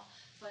Law,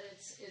 but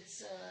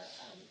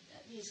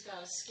he's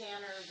got a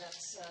scanner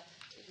that's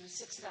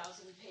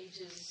 6,000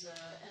 pages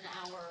an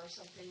hour or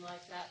something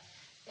like that,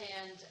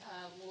 and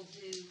we'll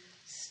do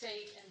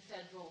state and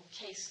federal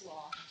case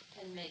law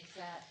and make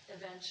that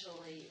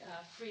eventually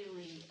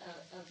freely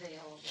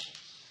available.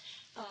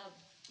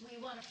 We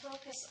want to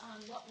focus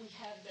on what we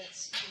have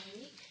that's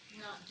unique,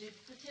 not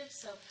duplicative.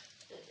 So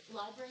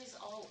libraries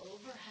all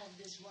over have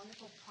these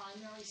wonderful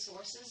primary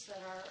sources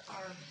that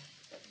are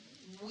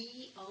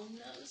we own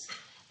those.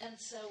 And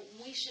so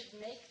we should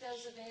make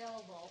those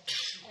available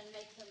and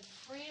make them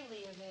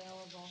freely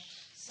available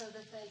so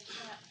that they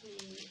can't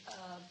be,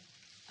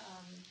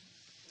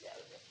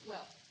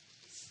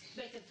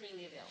 make them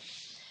freely available.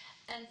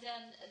 And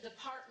then the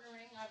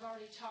partnering, I've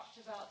already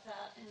talked about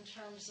that in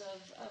terms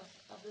of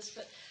this,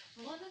 but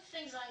one of the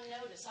things I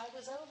noticed, I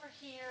was over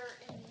here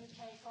in the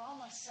UK for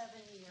almost 7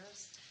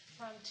 years,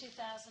 from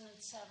 2007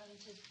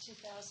 to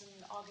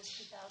August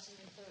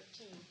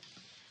 2013.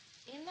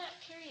 In that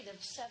period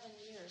of 7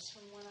 years,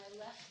 from when I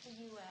left the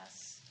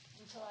U.S.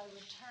 until I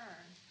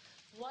returned,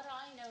 what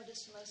I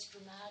noticed most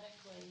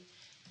dramatically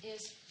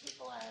is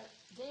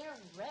they're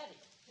ready.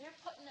 They're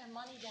putting their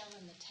money down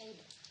on the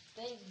table.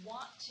 They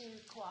want to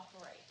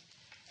cooperate.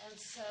 And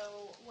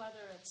so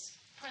whether it's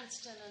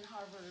Princeton and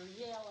Harvard or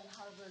Yale and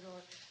Harvard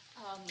or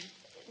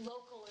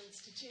local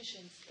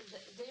institutions,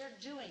 they're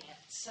doing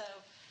it. So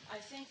I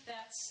think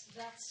that's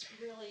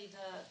really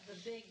the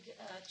big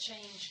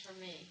change for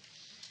me.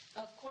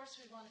 Of course,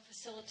 we want to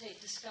facilitate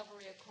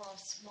discovery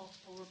across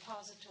multiple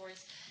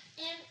repositories.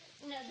 And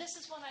this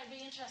is when I'd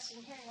be interested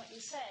in hearing what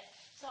you say.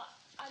 So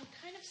I'm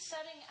kind of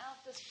setting out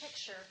this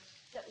picture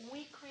that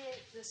we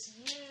create this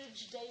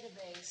huge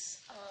database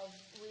of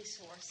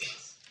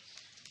resources.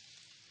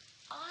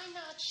 I'm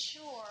not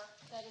sure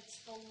that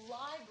it's the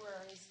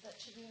libraries that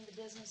should be in the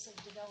business of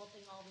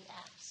developing all the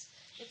apps.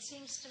 It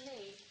seems to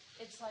me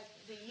it's like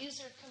the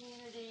user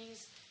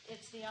communities,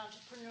 it's the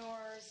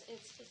entrepreneurs,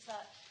 it's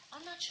that.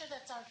 I'm not sure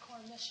that's our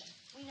core mission.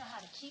 We know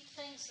how to keep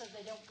things so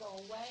they don't go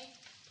away,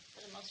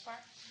 for the most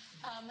part.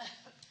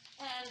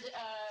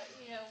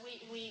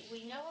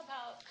 We know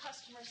about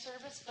customer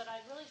service, but I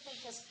really think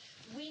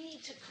we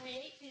need to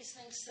create these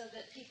things so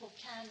that people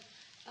can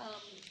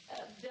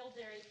build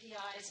their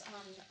APIs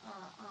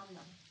on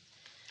them.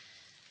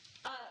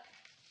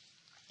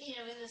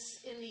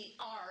 In the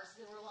R's,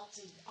 there were lots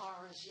of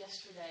R's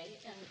yesterday,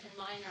 and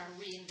mine are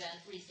reinvent,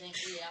 rethink,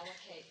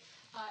 reallocate.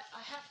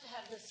 I have to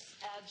have this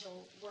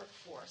agile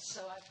workforce,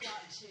 so I've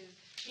got to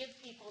give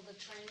people the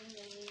training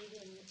they need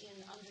in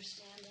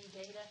understanding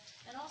data,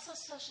 and also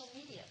social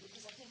media,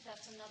 because I think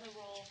that's another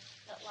role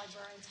that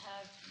librarians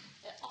have,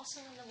 also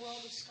in the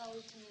world of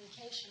scholarly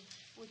communication,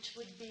 which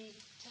would be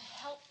to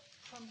help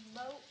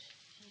promote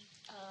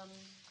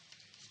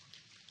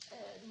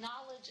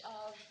knowledge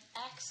of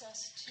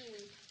access to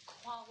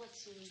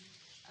quality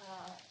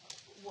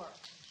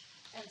work.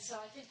 And so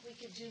I think we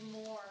could do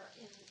more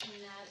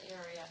in that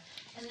area.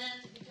 And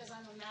then, because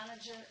I'm a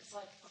manager, it's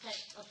like, okay,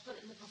 let's put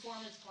it in the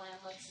performance plan.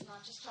 Let's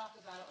not just talk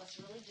about it. Let's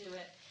really do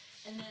it.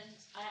 And then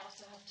I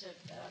also have to,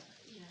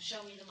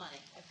 show me the money.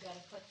 I've got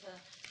to put the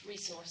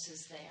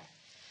resources there.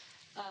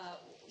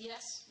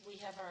 Yes, we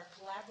have our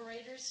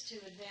collaborators to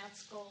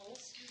advance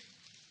goals.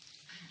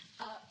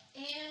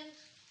 And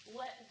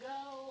let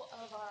go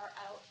of our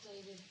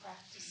outdated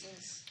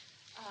practices.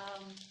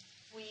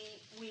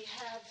 We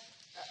have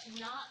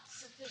not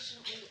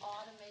sufficiently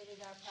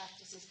automated our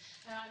practices.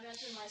 And I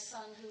mentioned my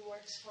son who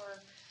works for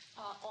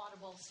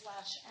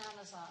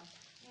Audible/Amazon.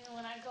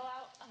 When I go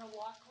out on a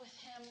walk with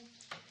him,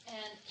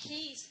 and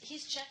he's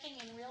checking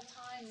in real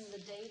time the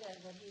data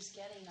that he's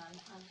getting on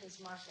his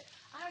market.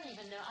 I don't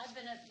even know. I've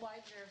been at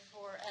Widener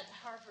at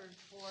Harvard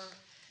for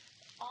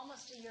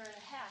almost a year and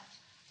a half.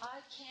 I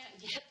can't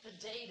get the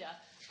data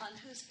on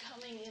who's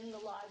coming in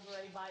the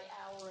library by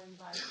hour and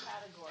by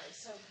category.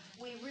 So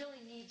we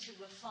really need to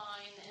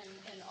refine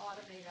and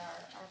automate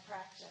our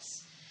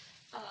practice.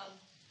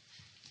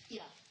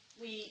 Yeah,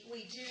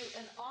 we do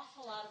an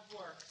awful lot of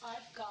work.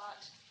 I've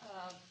got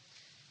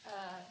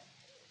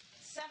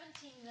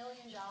 $17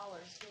 million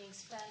being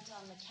spent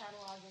on the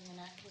cataloging and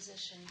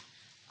acquisition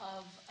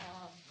of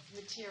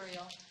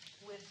material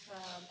with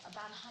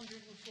about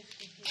 150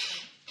 people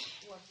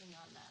working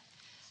on that.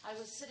 I'm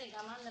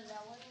on the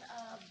Mellon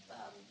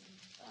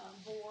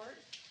board,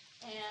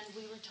 and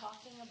we were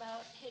talking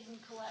about hidden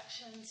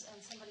collections,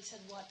 and somebody said,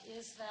 what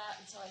is that?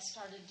 And so I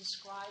started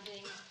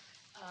describing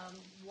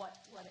what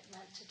it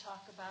meant to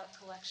talk about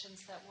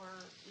collections that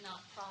were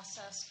not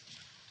processed.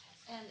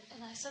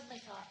 And I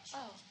suddenly thought,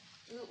 oh,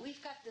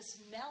 we've got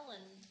this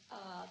Mellon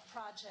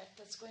project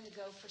that's going to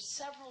go for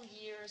several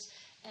years,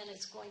 and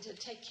it's going to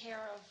take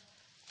care of,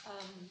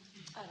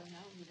 I don't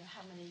know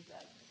how many,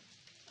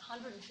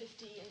 150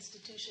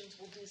 institutions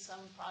will do some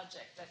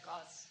project that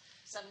costs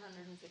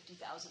 $750,000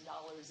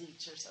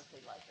 each or something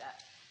like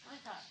that. And I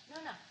thought,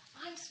 no,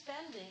 I'm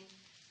spending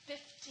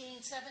 15,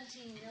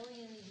 17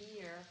 million a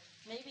year.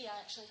 Maybe I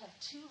actually have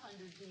 200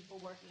 people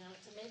working on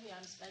it, so maybe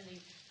I'm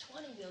spending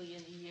 20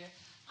 million a year.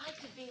 I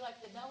could be like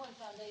the Mellon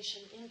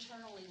Foundation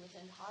internally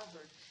within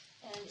Harvard,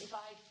 and if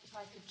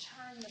I could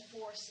turn the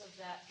force of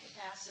that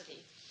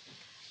capacity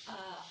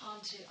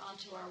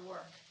onto our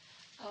work.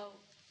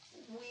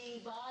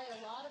 We buy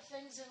a lot of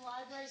things in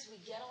libraries. We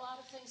get a lot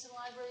of things in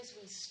libraries.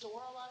 We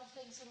store a lot of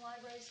things in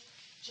libraries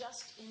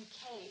just in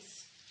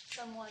case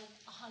someone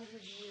 100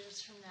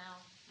 years from now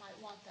might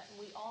want that.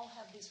 And we all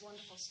have these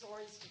wonderful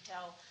stories to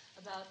tell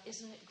about,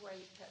 isn't it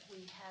great that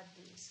we had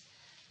these?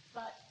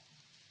 But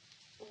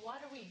what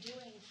are we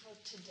doing for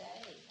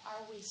today?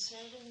 Are we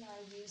serving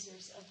our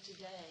users of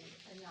today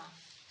enough?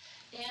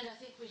 And I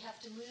think we have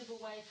to move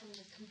away from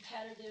the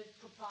competitive,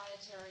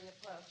 proprietary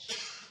approach.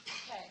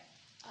 Okay.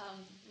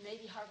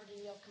 Maybe Harvard and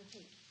Yale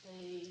compete.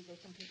 They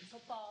compete in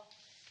football.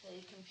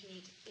 They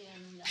compete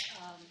in,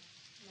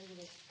 maybe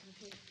they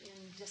compete in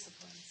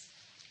disciplines.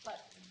 But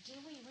do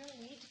we really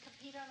need to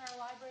compete on our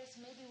libraries?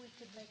 Maybe we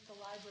could make the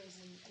libraries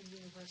a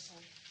universal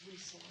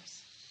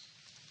resource.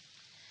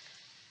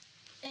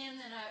 And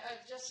then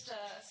I've just,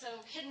 so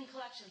hidden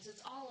collections,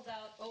 it's all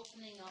about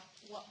opening up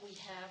what we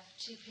have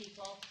to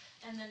people.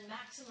 And then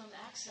Maximum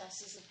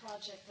Access is a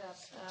project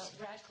that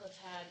Radcliffe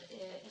had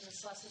in the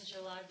Schlesinger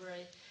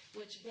Library,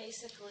 which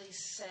basically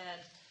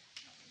said,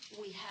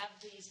 we have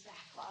these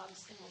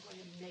backlogs and we're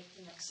going to make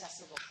them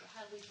accessible. So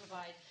how do we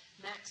provide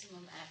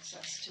maximum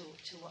access to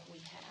what we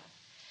have?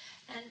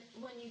 And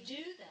when you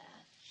do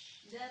that,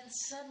 then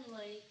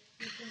suddenly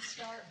you can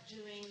start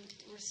doing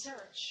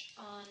research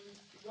on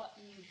what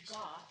you've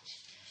got,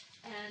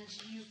 and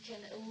you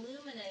can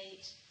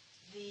illuminate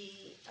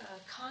the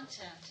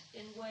content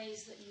in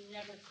ways that you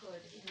never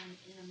could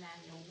in a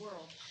manual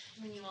world.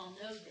 I mean, you all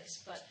know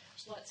this, but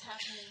what's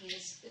happening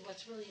is,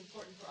 what's really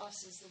important for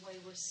us is the way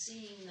we're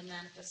seeing the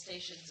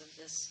manifestations of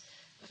this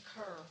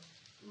occur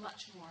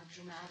much more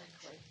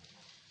dramatically.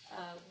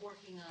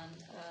 Working on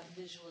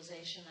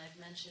visualization, I've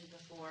mentioned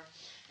before.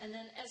 And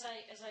then as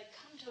I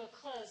come to a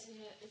close,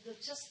 you know,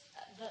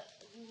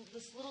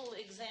 this little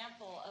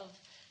example of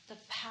the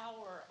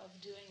power of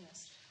doing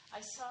this. I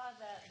saw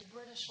that the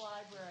British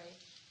Library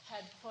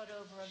had put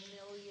over 1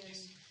 million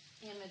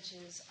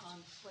images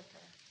on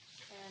Flickr,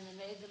 and they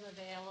made them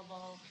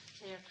available.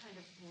 They're kind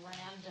of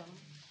random.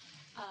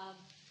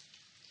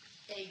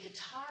 A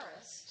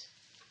guitarist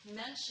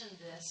mentioned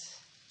this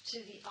to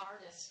the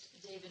artist,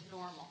 David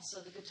Normal.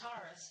 So the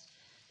guitarist,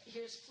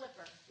 here's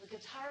Flipper. The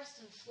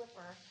guitarist in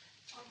Flipper,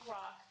 punk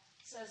rock,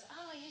 says,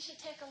 oh, you should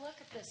take a look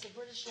at this. The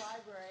British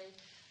Library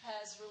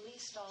has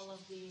released all of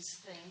these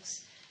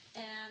things.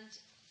 And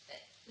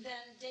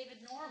then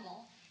David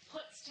Normal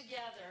puts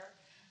together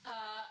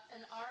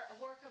a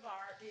work of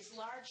art, these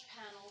large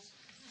panels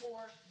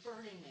for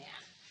Burning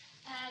Man.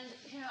 And,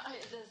 you know,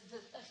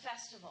 a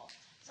festival.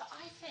 So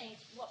I think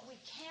what we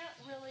can't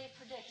really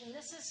predict, and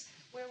this is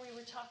where we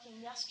were talking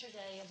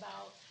yesterday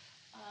about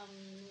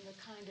the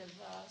kind of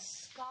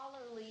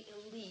scholarly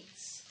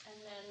elites and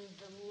then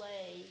the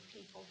lay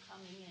people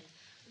coming in.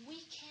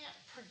 We can't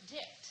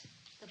predict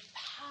the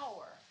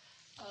power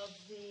of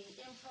the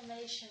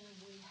information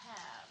we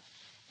have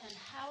and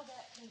how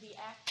that can be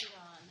acted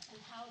on and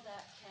how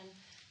that can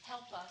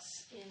help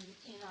us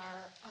in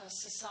our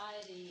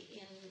society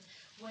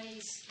in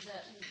ways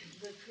that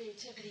the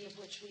creativity of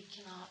which we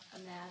cannot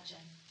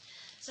imagine.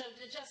 So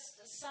to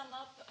just sum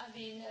up, I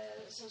mean,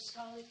 so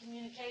scholarly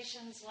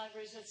communications,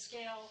 libraries at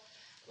scale,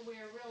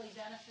 we're really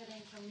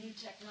benefiting from new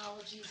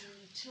technologies and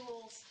new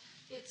tools.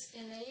 It's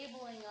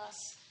enabling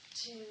us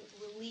to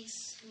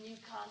release new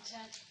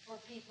content for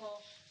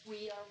people.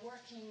 We are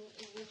working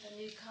with a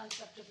new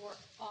concept of work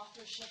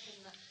authorship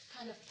and the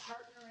kind of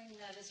partnering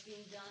that is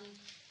being done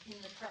in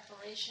the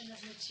preparation of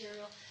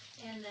material,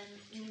 and then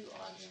new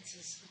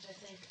audiences, which I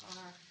think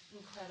are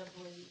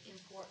incredibly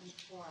important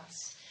for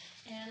us.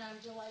 And I'm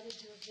delighted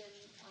to have been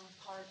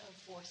part of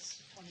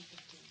Force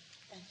 2015.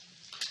 Thank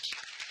you.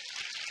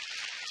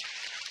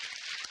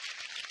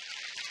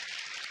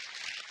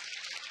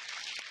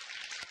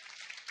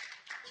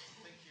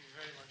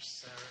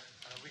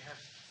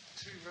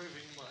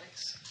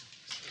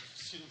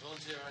 student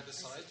volunteer either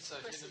side, so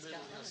if you're in the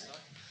middle, you're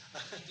stuck.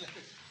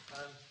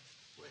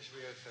 Where should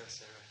we go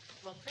first, Sarah?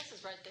 Well, Chris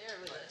is right there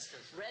with a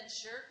red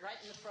shirt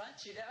right in the front,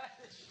 you know. I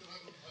don't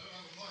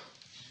have a mic.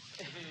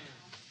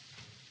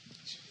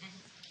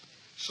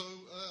 So,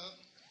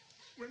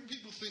 when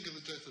people think of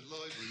the death of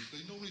libraries,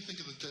 they normally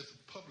think of the death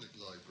of public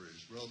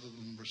libraries rather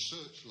than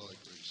research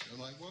libraries.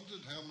 And I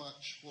wondered how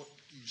much what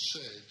you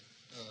said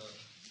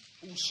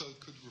also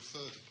could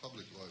refer to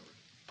public libraries.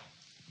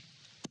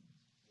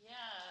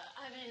 Yeah,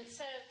 I mean,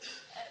 so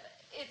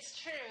it's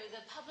true.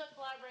 The public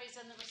libraries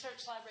and the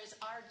research libraries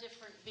are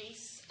different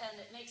beasts, and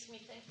it makes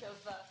me think of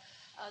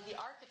the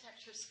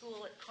architecture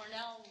school at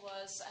Cornell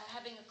was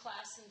having a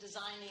class in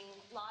designing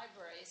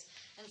libraries,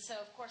 and so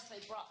of course they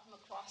brought them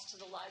across to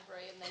the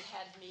library, and they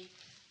had me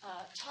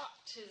talk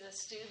to the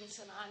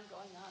students, and I'm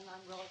going on,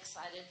 I'm real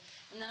excited,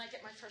 and then I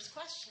get my first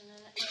question,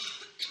 and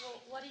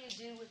well, what do you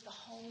do with the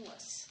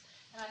homeless?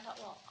 And I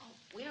thought, well,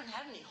 we don't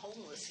have any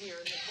homeless here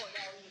in the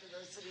Cornell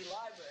University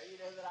Library,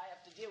 you know, that I have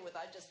to deal with.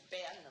 I just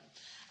ban them.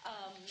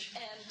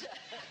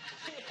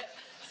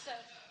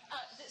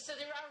 So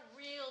there are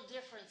real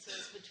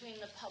differences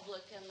between the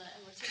public and the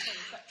research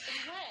libraries. But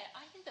in a way,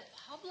 I think the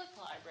public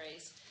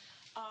libraries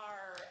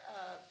are,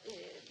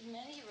 in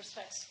many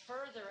respects,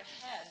 further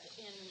ahead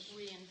in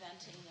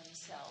reinventing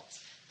themselves.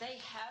 They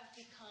have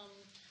become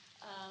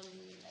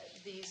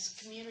these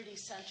community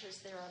centers.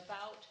 They're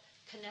about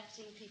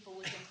connecting people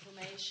with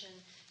information,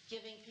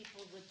 giving people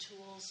the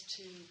tools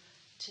to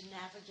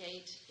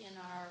navigate in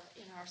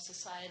our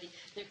society.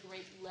 They're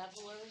great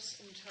levelers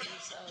in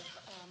terms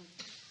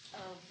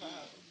of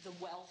the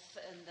wealth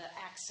and the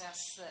access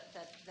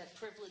that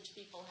privileged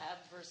people have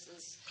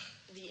versus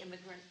the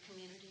immigrant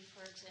community,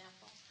 for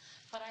example.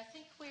 But I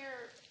think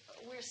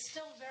we're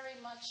still very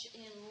much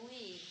in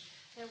league.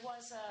 There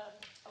was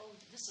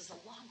this is a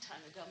long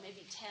time ago,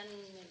 maybe 10,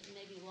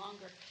 maybe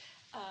longer.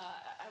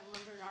 I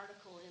remember an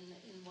article in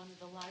one of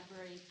the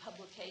library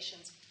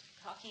publications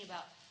talking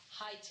about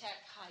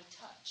high-tech,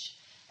 high-touch.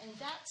 And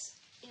that's,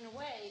 in a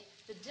way,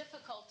 the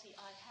difficulty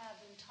I have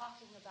in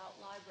talking about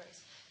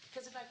libraries.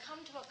 Because if I come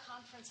to a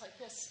conference like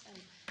this, and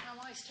I'm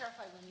always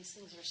terrified when these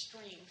things are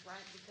streamed,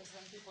 right? Because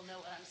then people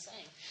know what I'm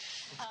saying.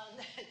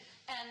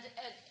 And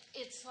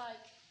it's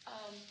like,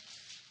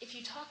 if you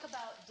talk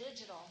about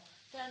digital,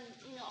 then,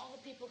 you know, all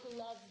the people who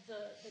love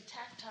the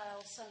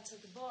tactile sense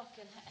of the book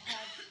and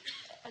have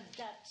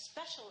that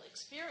special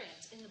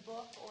experience in the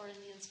book or in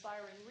the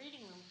inspiring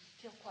reading room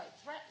feel quite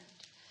threatened.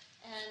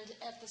 And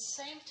at the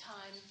same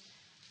time,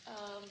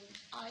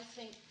 I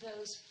think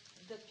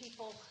the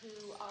people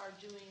who are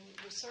doing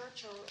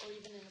research or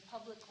even in the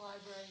public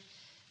library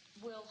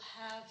will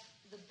have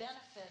the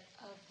benefit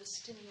of the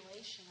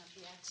stimulation of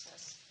the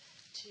access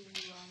to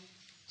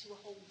a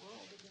whole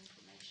world of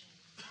information.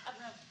 I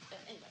don't know,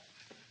 anyway.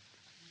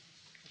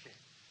 Okay.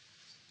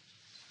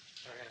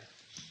 Ariane.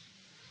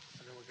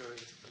 And then we'll go over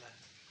to the left.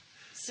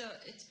 So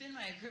it's been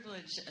my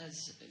privilege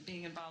as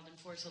being involved in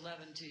Force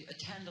 11 to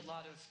attend a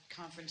lot of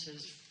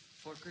conferences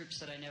for groups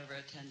that I never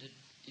attended,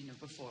 you know,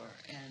 before.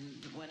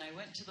 And when I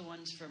went to the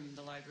ones from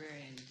the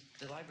library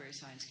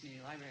science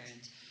community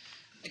librarians,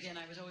 again,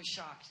 I was always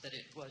shocked that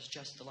it was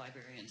just the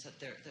librarians, that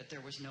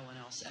there was no one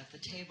else at the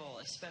table,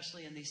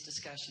 especially in these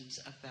discussions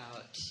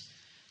about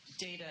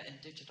data and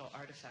digital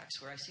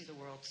artifacts, where I see the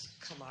worlds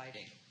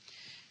colliding.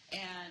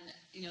 And,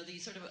 you know, the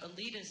sort of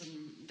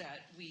elitism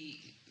that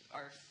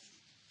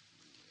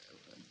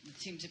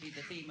seemed to be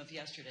the theme of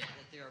yesterday,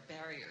 that there are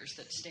barriers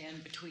that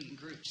stand between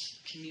groups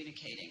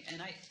communicating.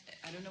 And I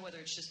don't know whether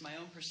it's just my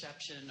own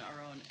perception,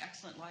 our own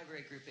excellent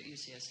library group at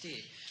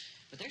UCSD,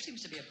 but there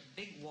seems to be a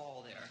big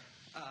wall there.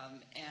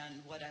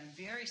 And what I'm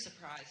very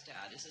surprised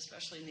at is,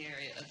 especially in the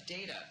area of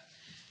data,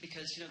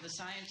 because, you know, the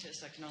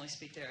scientists, I can only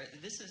speak there,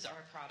 this is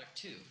our product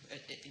too.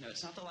 You know,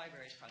 it's not the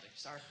library's product,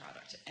 it's our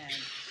product. And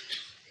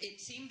it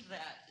seemed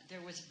that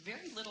there was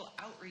very little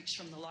outreach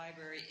from the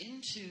library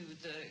into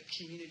the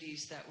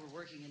communities that were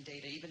working in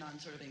data, even on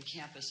sort of in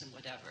campus and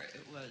whatever.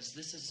 It was,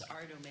 this is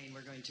our domain,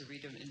 we're going to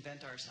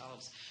reinvent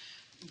ourselves,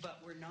 but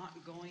we're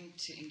not going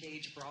to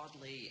engage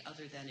broadly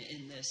other than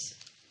in this,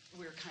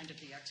 we're kind of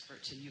the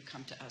experts and you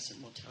come to us and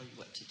we'll tell you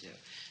what to do.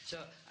 So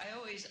I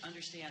always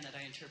understand that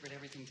I interpret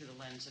everything through the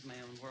lens of my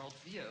own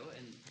worldview,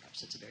 and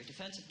perhaps it's a very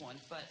defensive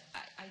one, but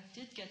I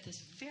did get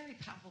this very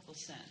palpable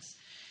sense.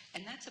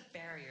 And that's a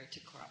barrier to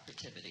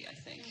cooperativity, I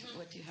think. Mm-hmm.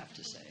 What do you have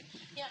to say?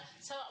 Yeah,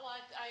 so well,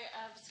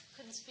 I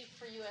couldn't speak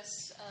for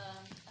UC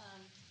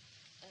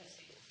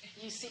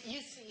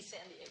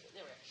San Diego.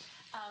 There we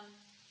are.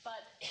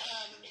 But,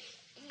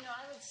 you know,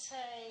 I would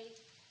say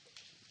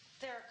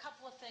there are a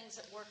couple of things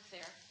that work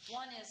there.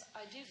 One is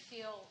I do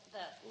feel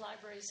that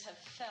libraries have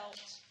felt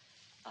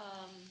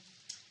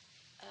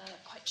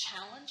quite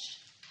challenged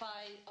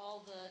by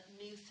all the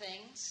new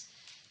things.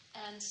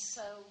 And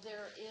so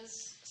there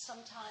is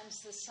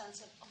sometimes this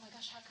sense of, oh my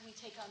gosh, how can we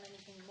take on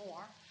anything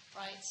more,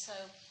 right? So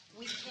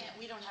we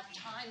don't have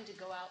time to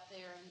go out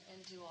there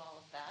and do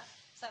all of that.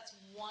 So that's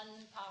one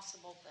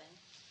possible thing.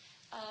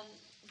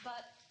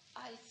 But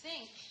I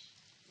think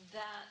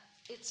that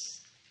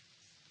it's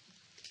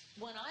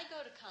when I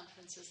go to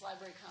conferences,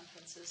 library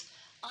conferences,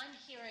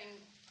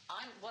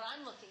 what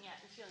I'm looking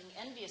at and feeling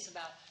envious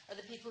about are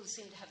the people who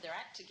seem to have their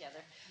act together,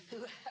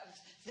 who have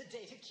the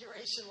data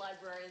curation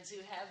librarians,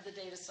 who have the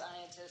data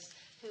scientists,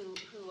 who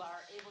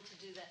are able to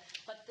do that.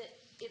 But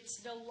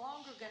it's no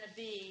longer going to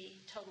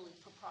be totally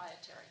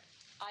proprietary.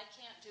 I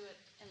can't do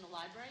it in the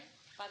library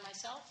by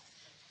myself.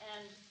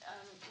 And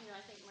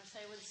I think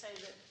Marseille would say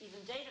that even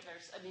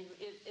Dataverse. I mean,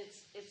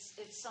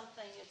 it's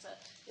something.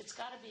 It's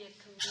got to be a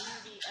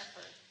community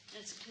effort, and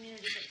it's a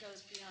community that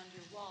goes beyond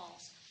your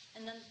walls.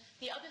 And then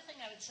the other thing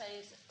I would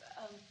say is,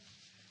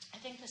 I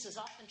think this is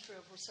often true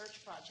of research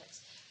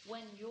projects.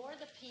 When you're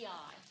the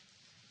PI,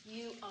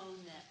 you own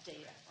that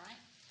data, right?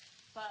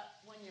 But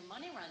when your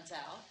money runs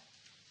out,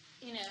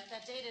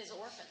 that data is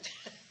orphaned.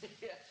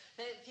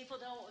 People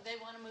they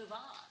want to move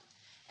on.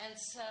 And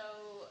so,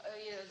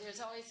 there's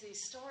always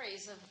these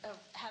stories of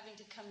having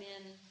to come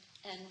in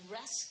and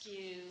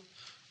rescue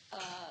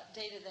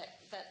data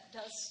that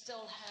does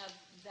still have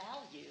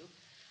value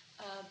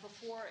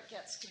before it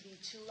gets to be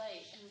too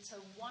late. And so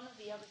one of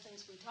the other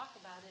things we talk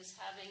about is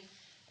having,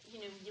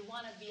 you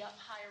want to be up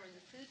higher in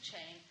the food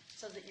chain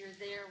so that you're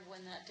there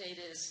when that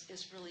data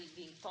is really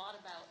being thought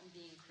about and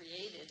being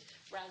created,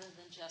 rather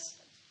than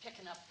just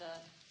picking up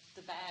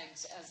the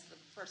bags as the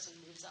person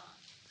moves on.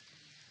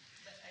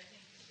 But I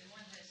think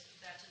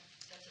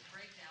that's a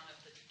breakdown of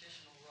the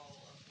traditional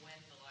role of when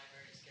the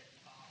libraries get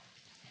involved,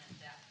 and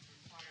that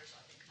requires,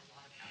 I think, a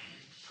lot of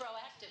outreach.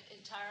 Proactive,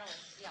 entirely,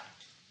 yeah,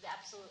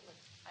 absolutely,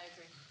 I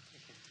agree.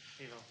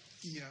 Ivo.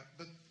 Yeah,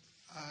 but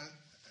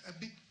a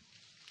bit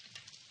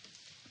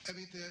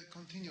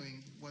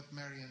continuing what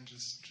Marian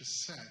just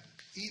said,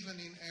 even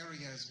in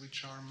areas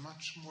which are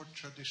much more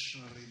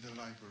traditionally the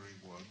library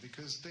world,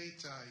 because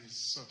data is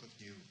sort of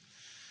new.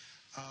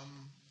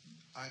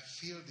 I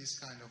feel this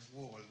kind of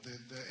wall.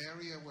 The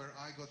area where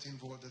I got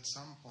involved at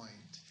some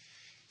point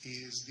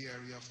is the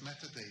area of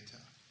metadata.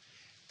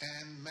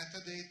 And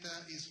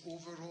metadata is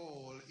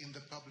overall in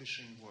the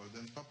publishing world,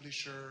 and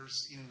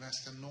publishers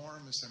invest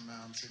enormous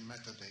amounts in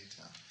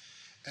metadata.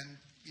 And,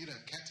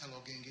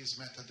 cataloging is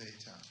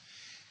metadata.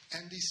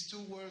 And these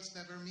two worlds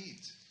never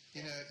meet.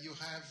 You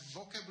have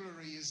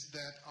vocabularies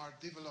that are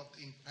developed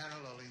in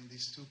parallel in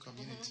these two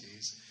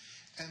communities,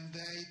 and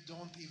they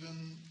don't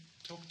even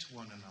talk to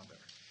one another,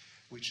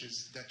 which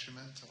is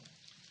detrimental.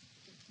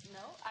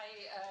 No,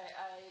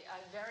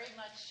 I very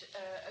much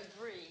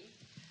agree,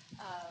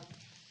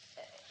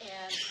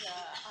 and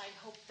I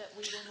hope that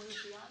we will move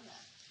beyond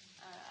that.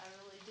 I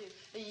really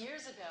do.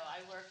 Years ago, I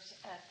worked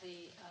at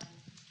the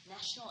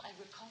National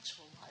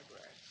Agricultural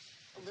Library,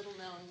 a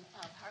little-known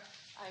park.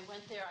 I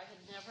went there. I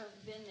had never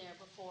been there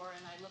before,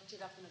 and I looked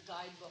it up in a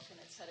guidebook, and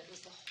it said it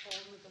was the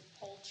home of the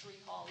Poultry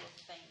Hall of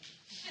Fame.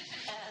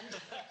 And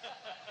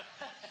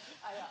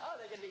I thought, oh,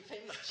 they're going to be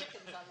famous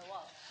chickens on the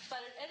wall.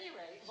 But at any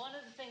rate, one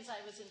of the things I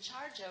was in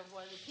charge of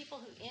were the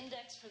people who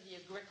indexed for the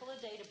Agricola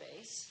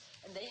database,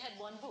 and they had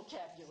one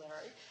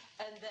vocabulary,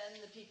 and then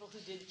the people who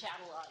did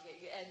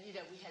cataloging. And,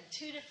 we had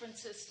two different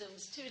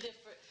systems,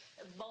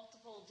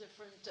 multiple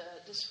different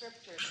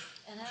descriptors.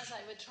 And as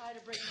I would try to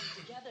bring them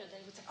together,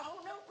 they would say,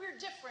 oh, no, we're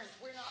different.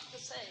 We're not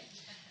the same.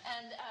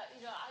 And,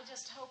 I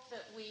just hope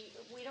that we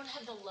don't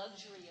have the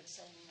luxury of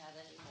saying that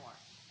anymore.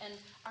 And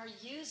our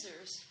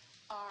users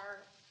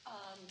are,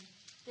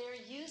 they're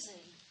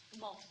using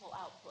multiple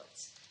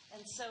outputs.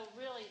 And so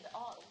really,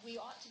 we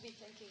ought to be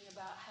thinking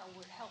about how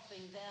we're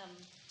helping them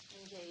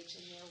engage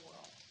in their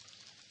world.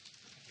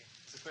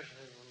 It's a question.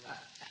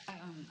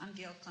 I'm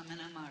Gail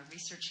Clement. I'm a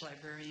research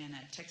librarian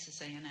at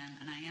Texas A&M,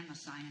 and I am a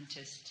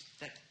scientist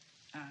that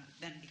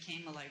then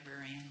became a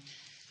librarian.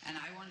 And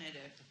I wanted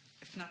to,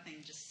 if nothing,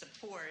 just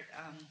support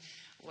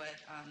what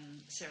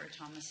Sarah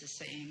Thomas is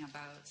saying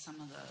about some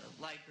of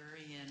the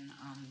librarian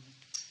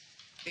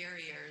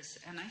barriers.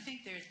 And I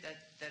think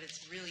that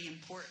it's really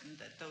important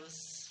that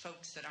those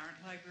folks that aren't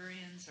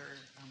librarians or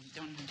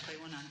don't even play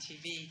one on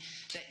TV,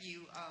 that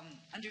you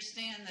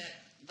understand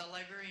that the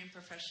librarian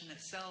profession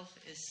itself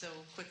is so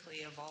quickly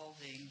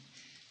evolving,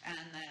 and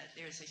that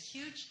there's a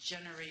huge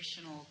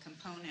generational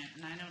component.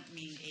 And I don't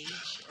mean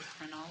age or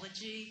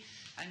chronology.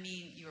 I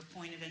mean your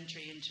point of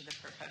entry into the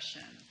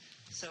profession.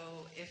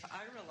 So if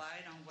I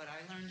relied on what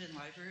I learned in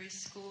library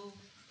school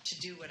to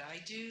do what I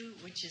do,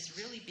 which is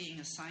really being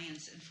a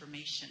science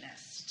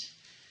informationist,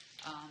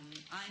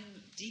 I'm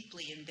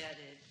deeply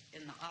embedded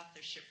in the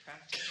authorship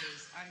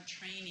practices. I'm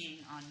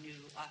training on new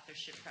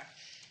authorship practices.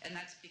 And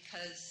that's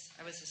because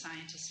I was a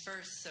scientist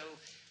first, so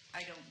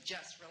I don't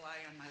just rely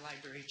on my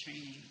library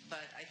training.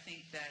 But I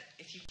think that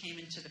if you came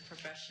into the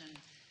profession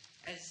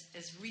as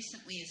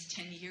recently as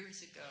 10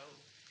 years ago,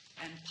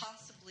 and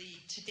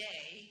possibly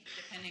today,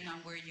 depending on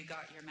where you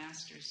got your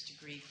master's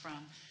degree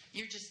from,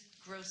 you're just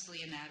grossly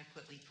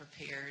inadequately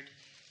prepared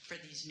for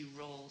these new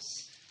roles.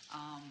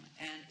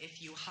 And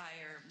if you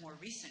hire more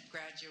recent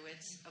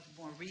graduates of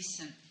more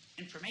recent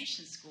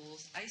information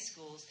schools,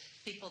 iSchools,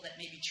 people that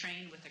maybe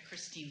trained with a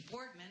Christine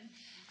Boardman,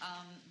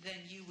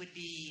 then you would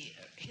be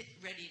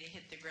ready to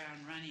hit the ground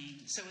running.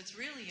 So it's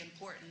really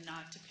important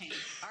not to paint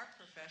our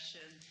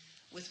profession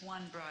with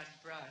one broad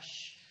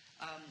brush.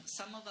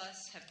 Some of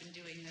us have been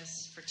doing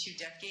this for 2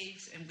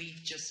 decades, and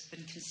we've just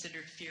been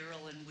considered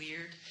feral and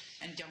weird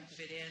and don't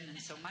fit in. And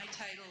so my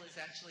title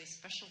is actually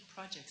Special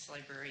Projects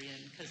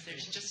Librarian, because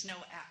there's just no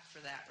app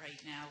for that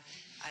right now.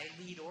 I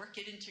lead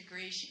ORCID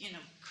integration,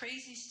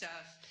 crazy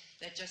stuff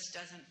that just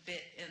doesn't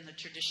fit in the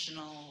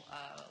traditional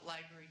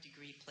library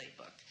degree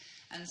playbook.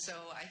 And so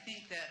I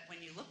think that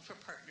when you look for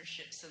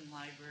partnerships in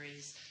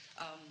libraries,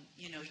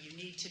 you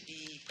need to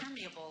be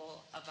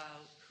permeable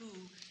about who.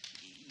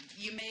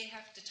 You may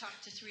have to talk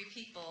to 3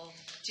 people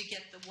to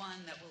get the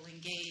one that will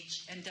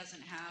engage and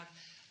doesn't have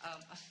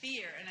a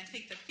fear. And I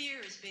think the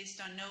fear is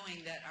based on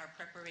knowing that our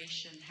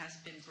preparation has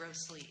been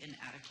grossly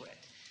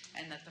inadequate,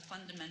 and that the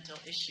fundamental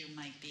issue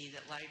might be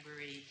that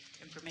library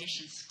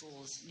information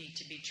schools need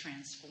to be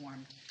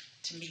transformed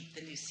to meet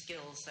the new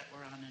skills that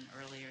were on an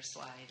earlier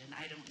slide. And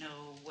I don't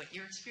know what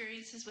your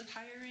experience is with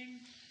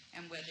hiring,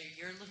 and whether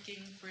you're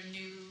looking for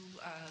new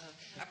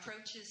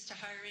approaches to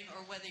hiring,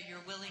 or whether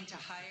you're willing to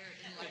hire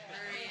in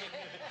librarian.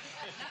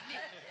 Not me.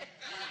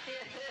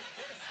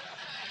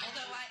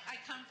 Although I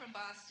come from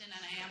Boston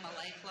and I am a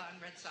lifelong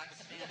Red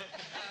Sox fan.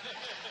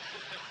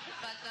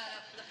 But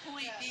the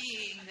point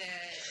being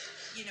that,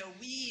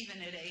 we even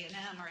at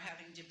A&M are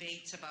having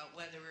debates about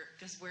whether,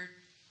 because we're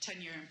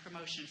tenure and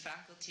promotion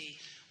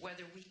faculty,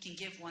 whether we can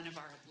give one of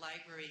our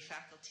library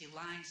faculty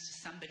lines to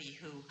somebody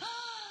who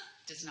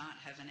does not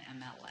have an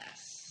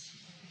MLS,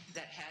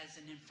 that has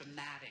an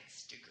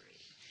informatics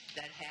degree,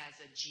 that has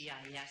a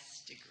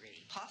GIS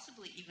degree,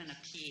 possibly even a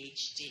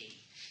PhD,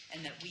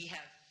 and that we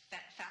have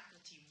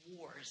faculty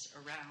wars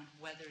around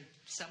whether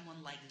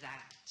someone like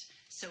that,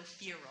 so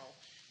feral,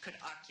 could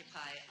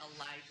occupy a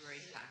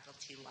library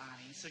faculty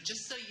line. So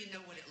just so you know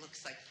what it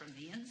looks like from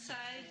the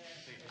inside,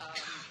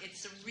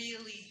 it's a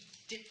really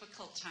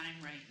difficult time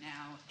right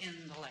now in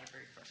the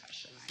library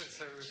profession.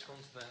 So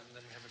respond to that, and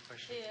then we have a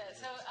question. Yeah,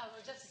 so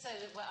just to say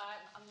that I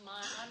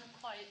have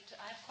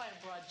quite a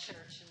broad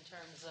church in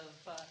terms of,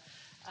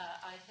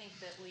 I think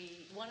that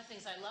one of the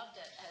things I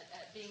loved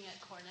at being at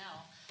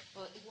Cornell,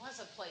 well, it was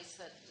a place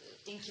that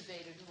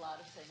incubated a lot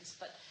of things,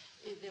 but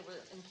there were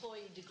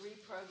employee degree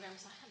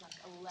programs. I had like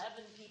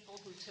 11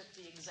 people who took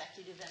the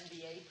executive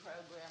MBA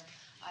program.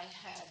 I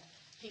had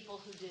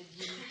people who did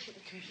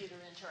computer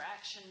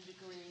interaction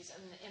degrees,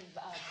 and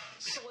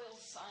soil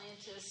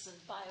scientists and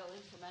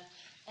bioinformatics.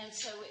 And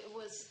so it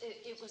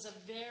was a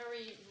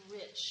very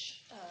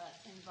rich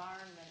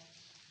environment.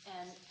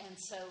 And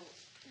so,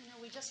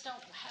 we just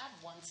don't have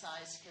one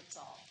size fits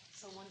all.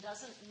 So one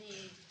doesn't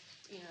need,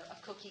 a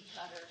cookie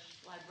cutter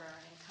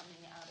librarian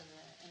coming out of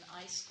an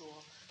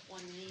iSchool.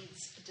 One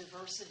needs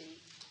diversity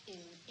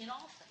in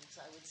all things,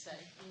 I would say,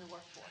 in the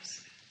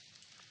workforce.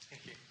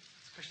 Thank you.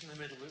 Question in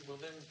the middle. We'll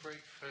then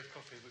break for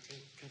coffee. We can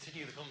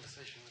continue the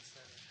conversation with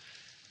Sarah.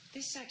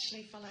 This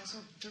actually follows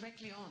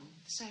directly on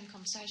the same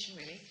conversation,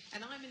 really.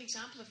 And I'm an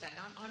example of that.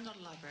 I'm not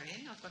a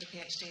librarian. I've got a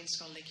PhD in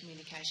scholarly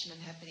communication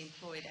and have been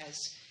employed as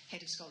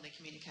head of scholarly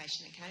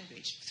communication at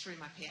Cambridge through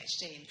my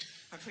PhD. And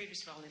my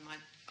previous role in my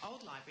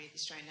old library at the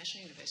Australian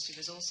National University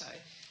was also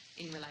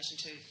in relation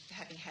to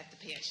having had the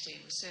PhD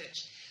in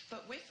research.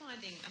 But we're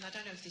finding, and I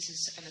don't know if this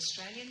is an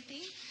Australian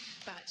thing,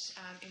 but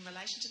in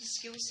relation to the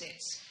skill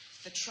sets,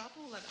 the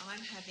trouble that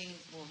I'm having,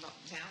 well, not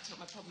now, it's not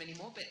my problem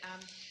anymore, but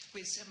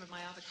with some of my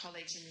other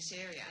colleagues in this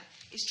area,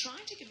 is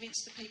trying to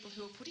convince the people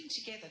who are putting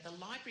together the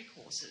library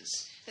courses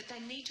that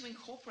they need to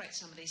incorporate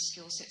some of these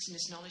skill sets and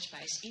this knowledge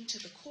base into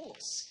the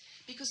course,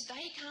 because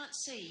they can't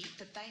see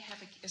that they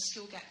have a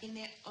skill gap in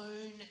their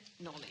own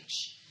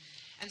knowledge.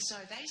 And so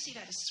they see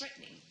that as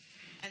threatening.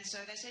 And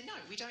so they say, no,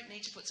 we don't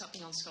need to put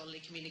something on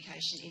scholarly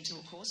communication into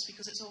a course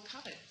because it's all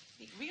covered.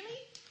 Really?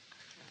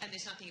 And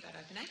there's nothing about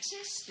open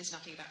access, there's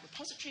nothing about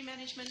repository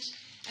management,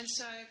 and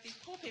so these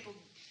poor people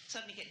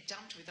suddenly get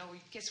dumped with, oh,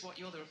 guess what,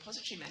 you're the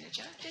repository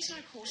manager. There's no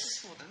courses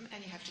for them,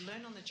 and you have to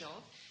learn on the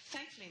job.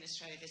 Thankfully in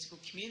Australia there's a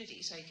good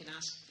community, so you can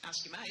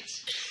ask your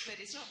mates, but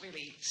it's not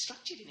really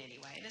structured in any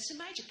way, and it's a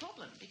major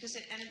problem, because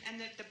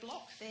the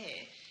block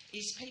there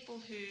is people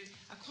who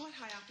are quite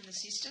high up in the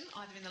system,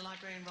 either in the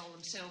librarian role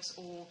themselves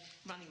or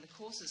running the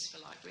courses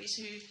for libraries,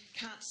 who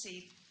can't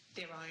see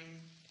their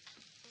own,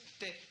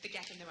 the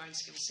gap in their own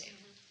skill set.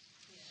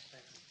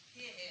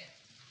 Yeah.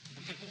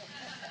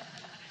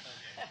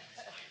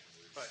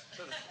 Right.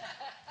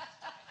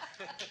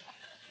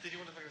 Did you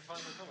want to make a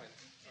final comment?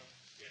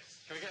 Yes.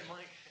 Can we get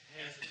Mike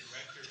here? As the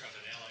director of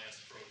an LIS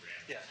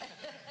program, Yeah.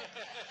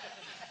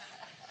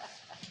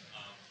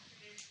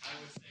 I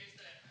would say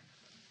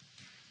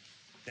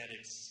that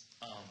it's,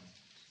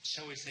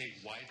 shall we say,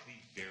 widely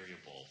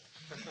variable.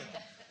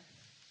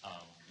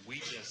 We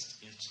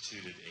just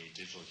instituted a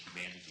digital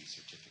humanities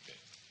certificate,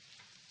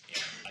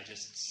 and I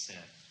just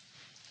sent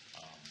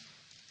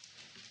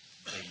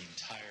the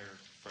entire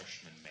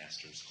freshman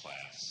master's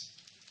class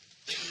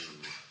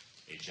through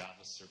a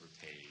Java server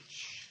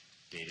page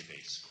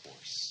database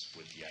course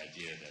with the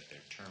idea that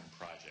their term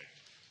project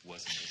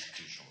was an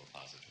institutional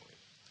repository.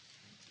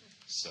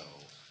 So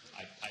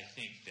I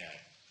think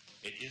that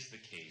it is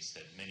the case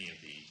that many of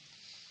the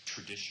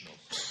traditional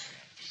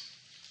programs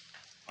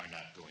are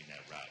not going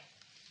that route.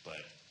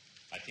 But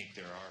I think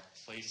there are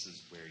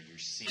places where you're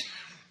seeing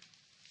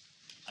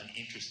an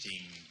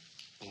interesting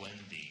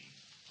blending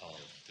of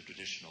the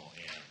traditional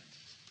and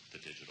the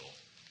digital.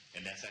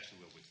 And that's actually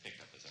what we pick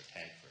up as our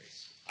tag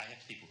phrase. I have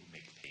people who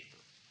make a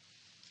paper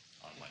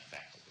on my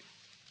faculty.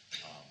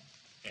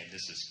 And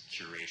this is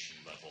curation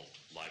level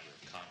Library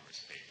of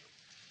Congress paper.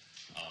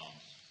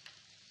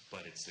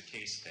 But it's the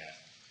case that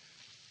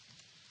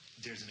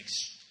there's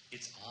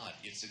it's odd,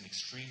 it's an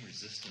extreme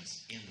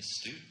resistance in the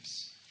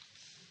students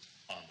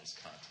on this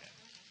content.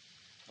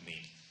 I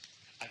mean,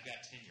 I've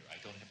got tenure. I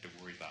don't have to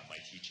worry about my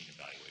teaching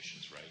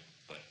evaluations, right?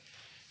 But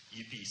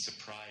you'd be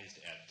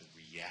surprised at the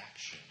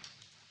reaction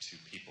to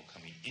people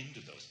coming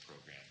into those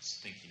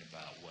programs, thinking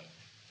about what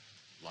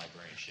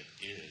librarianship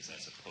is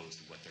as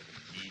opposed to what they're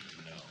going to need to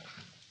know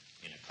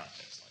in a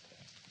context like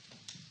that.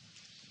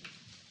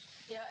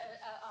 Yeah,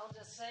 I'll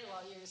just say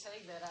while you're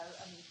saying that,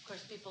 of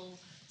course, people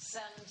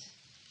send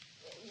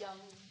young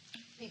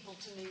people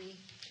to me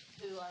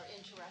who are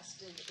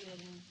interested in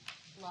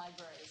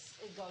libraries,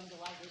 in going to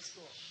library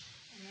school.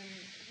 And then,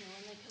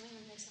 when they come in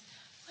and they say,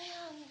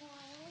 well,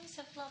 I always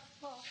have loved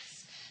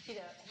books. And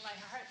my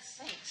heart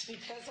sinks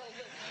because I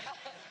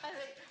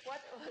think,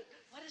 what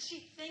does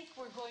she think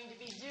we're going to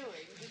be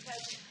doing?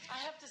 Because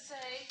I have to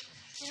say,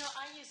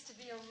 I used to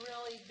be a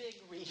really big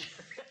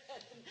reader.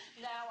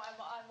 Now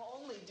I'm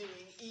only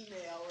doing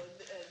email and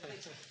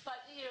things.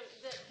 But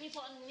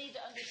people need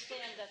to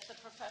understand that the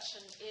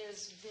profession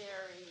is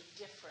very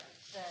different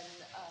than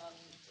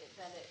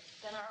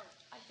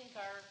I think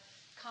our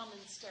common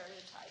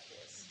stereotype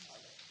is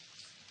of it.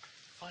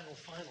 Final.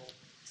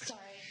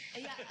 Sorry.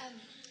 Yeah.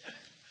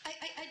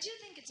 I do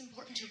think it's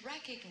important to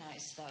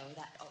recognize, though,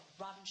 that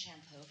Robin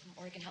Champeau from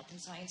Oregon Health and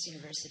Science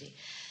University,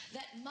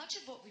 that much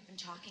of what we've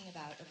been talking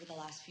about over the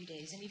last few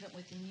days, and even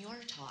within your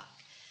talk,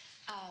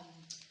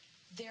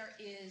 there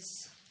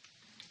is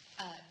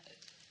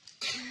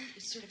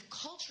sort of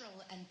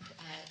cultural and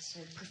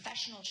sort of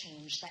professional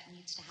change that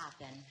needs to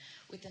happen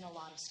within a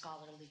lot of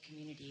scholarly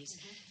communities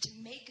to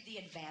make the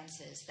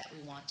advances that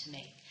we want to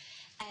make.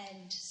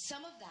 And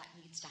some of that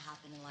needs to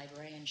happen in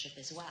librarianship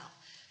as well.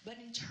 But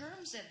in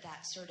terms of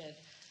that sort of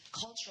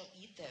cultural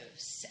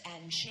ethos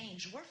and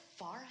change, we're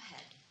far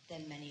ahead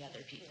than many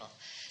other people.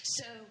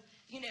 So,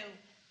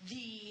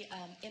 the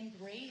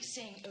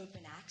embracing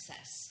open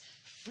access,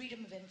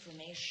 freedom of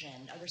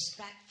information, a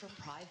respect for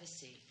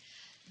privacy,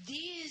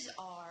 these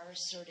are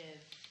sort of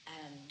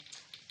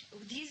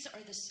these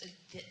are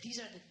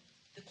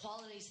the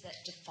qualities that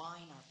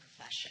define our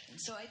profession.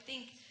 So I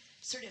think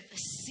sort of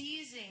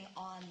seizing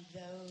on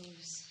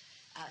those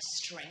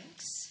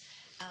strengths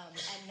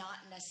and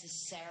not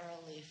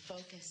necessaryily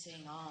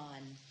focusing on,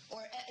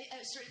 or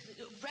sort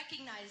of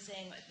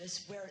recognizing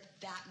this, where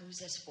that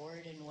moves us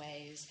forward in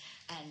ways,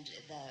 and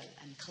the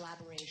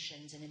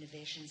collaborations and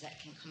innovations that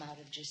can come out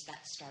of just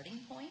that starting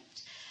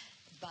point,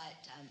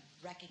 but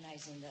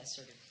recognizing the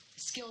sort of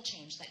skill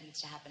change that needs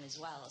to happen as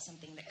well is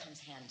something that comes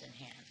hand in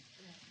hand.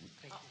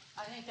 Thank you.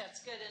 I think that's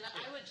good, and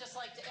I would just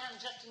like to end,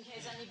 just in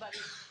case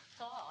anybody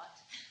thought,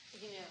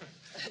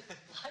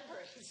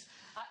 libraries.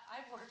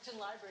 I've worked in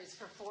libraries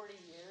for 40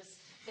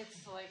 years.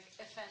 It's like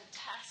a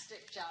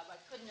fantastic job. I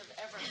couldn't have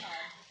ever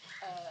had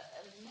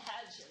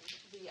imagined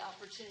the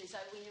opportunities.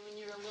 When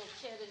you're a little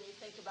kid and you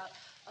think about,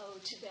 oh,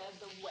 too bad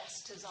the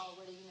West has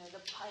already,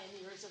 the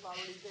pioneers have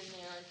already been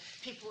there and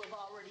people have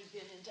already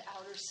been into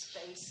outer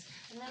space.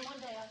 And then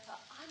one day I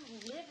thought, I'm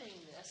living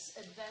this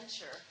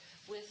adventure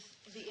with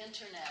the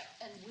internet,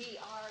 and we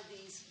are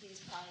these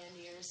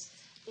pioneers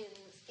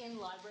in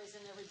libraries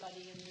and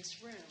everybody in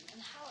this room.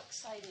 And how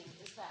exciting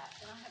is that?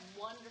 And I have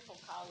wonderful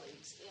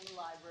colleagues in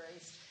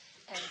libraries,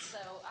 and so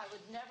I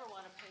would never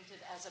want to paint it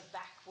as a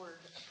backward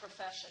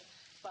profession.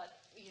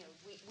 But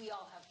we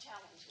all have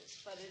challenges.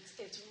 But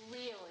it's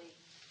really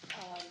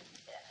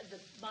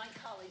my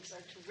colleagues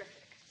are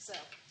terrific. So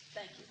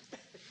thank you.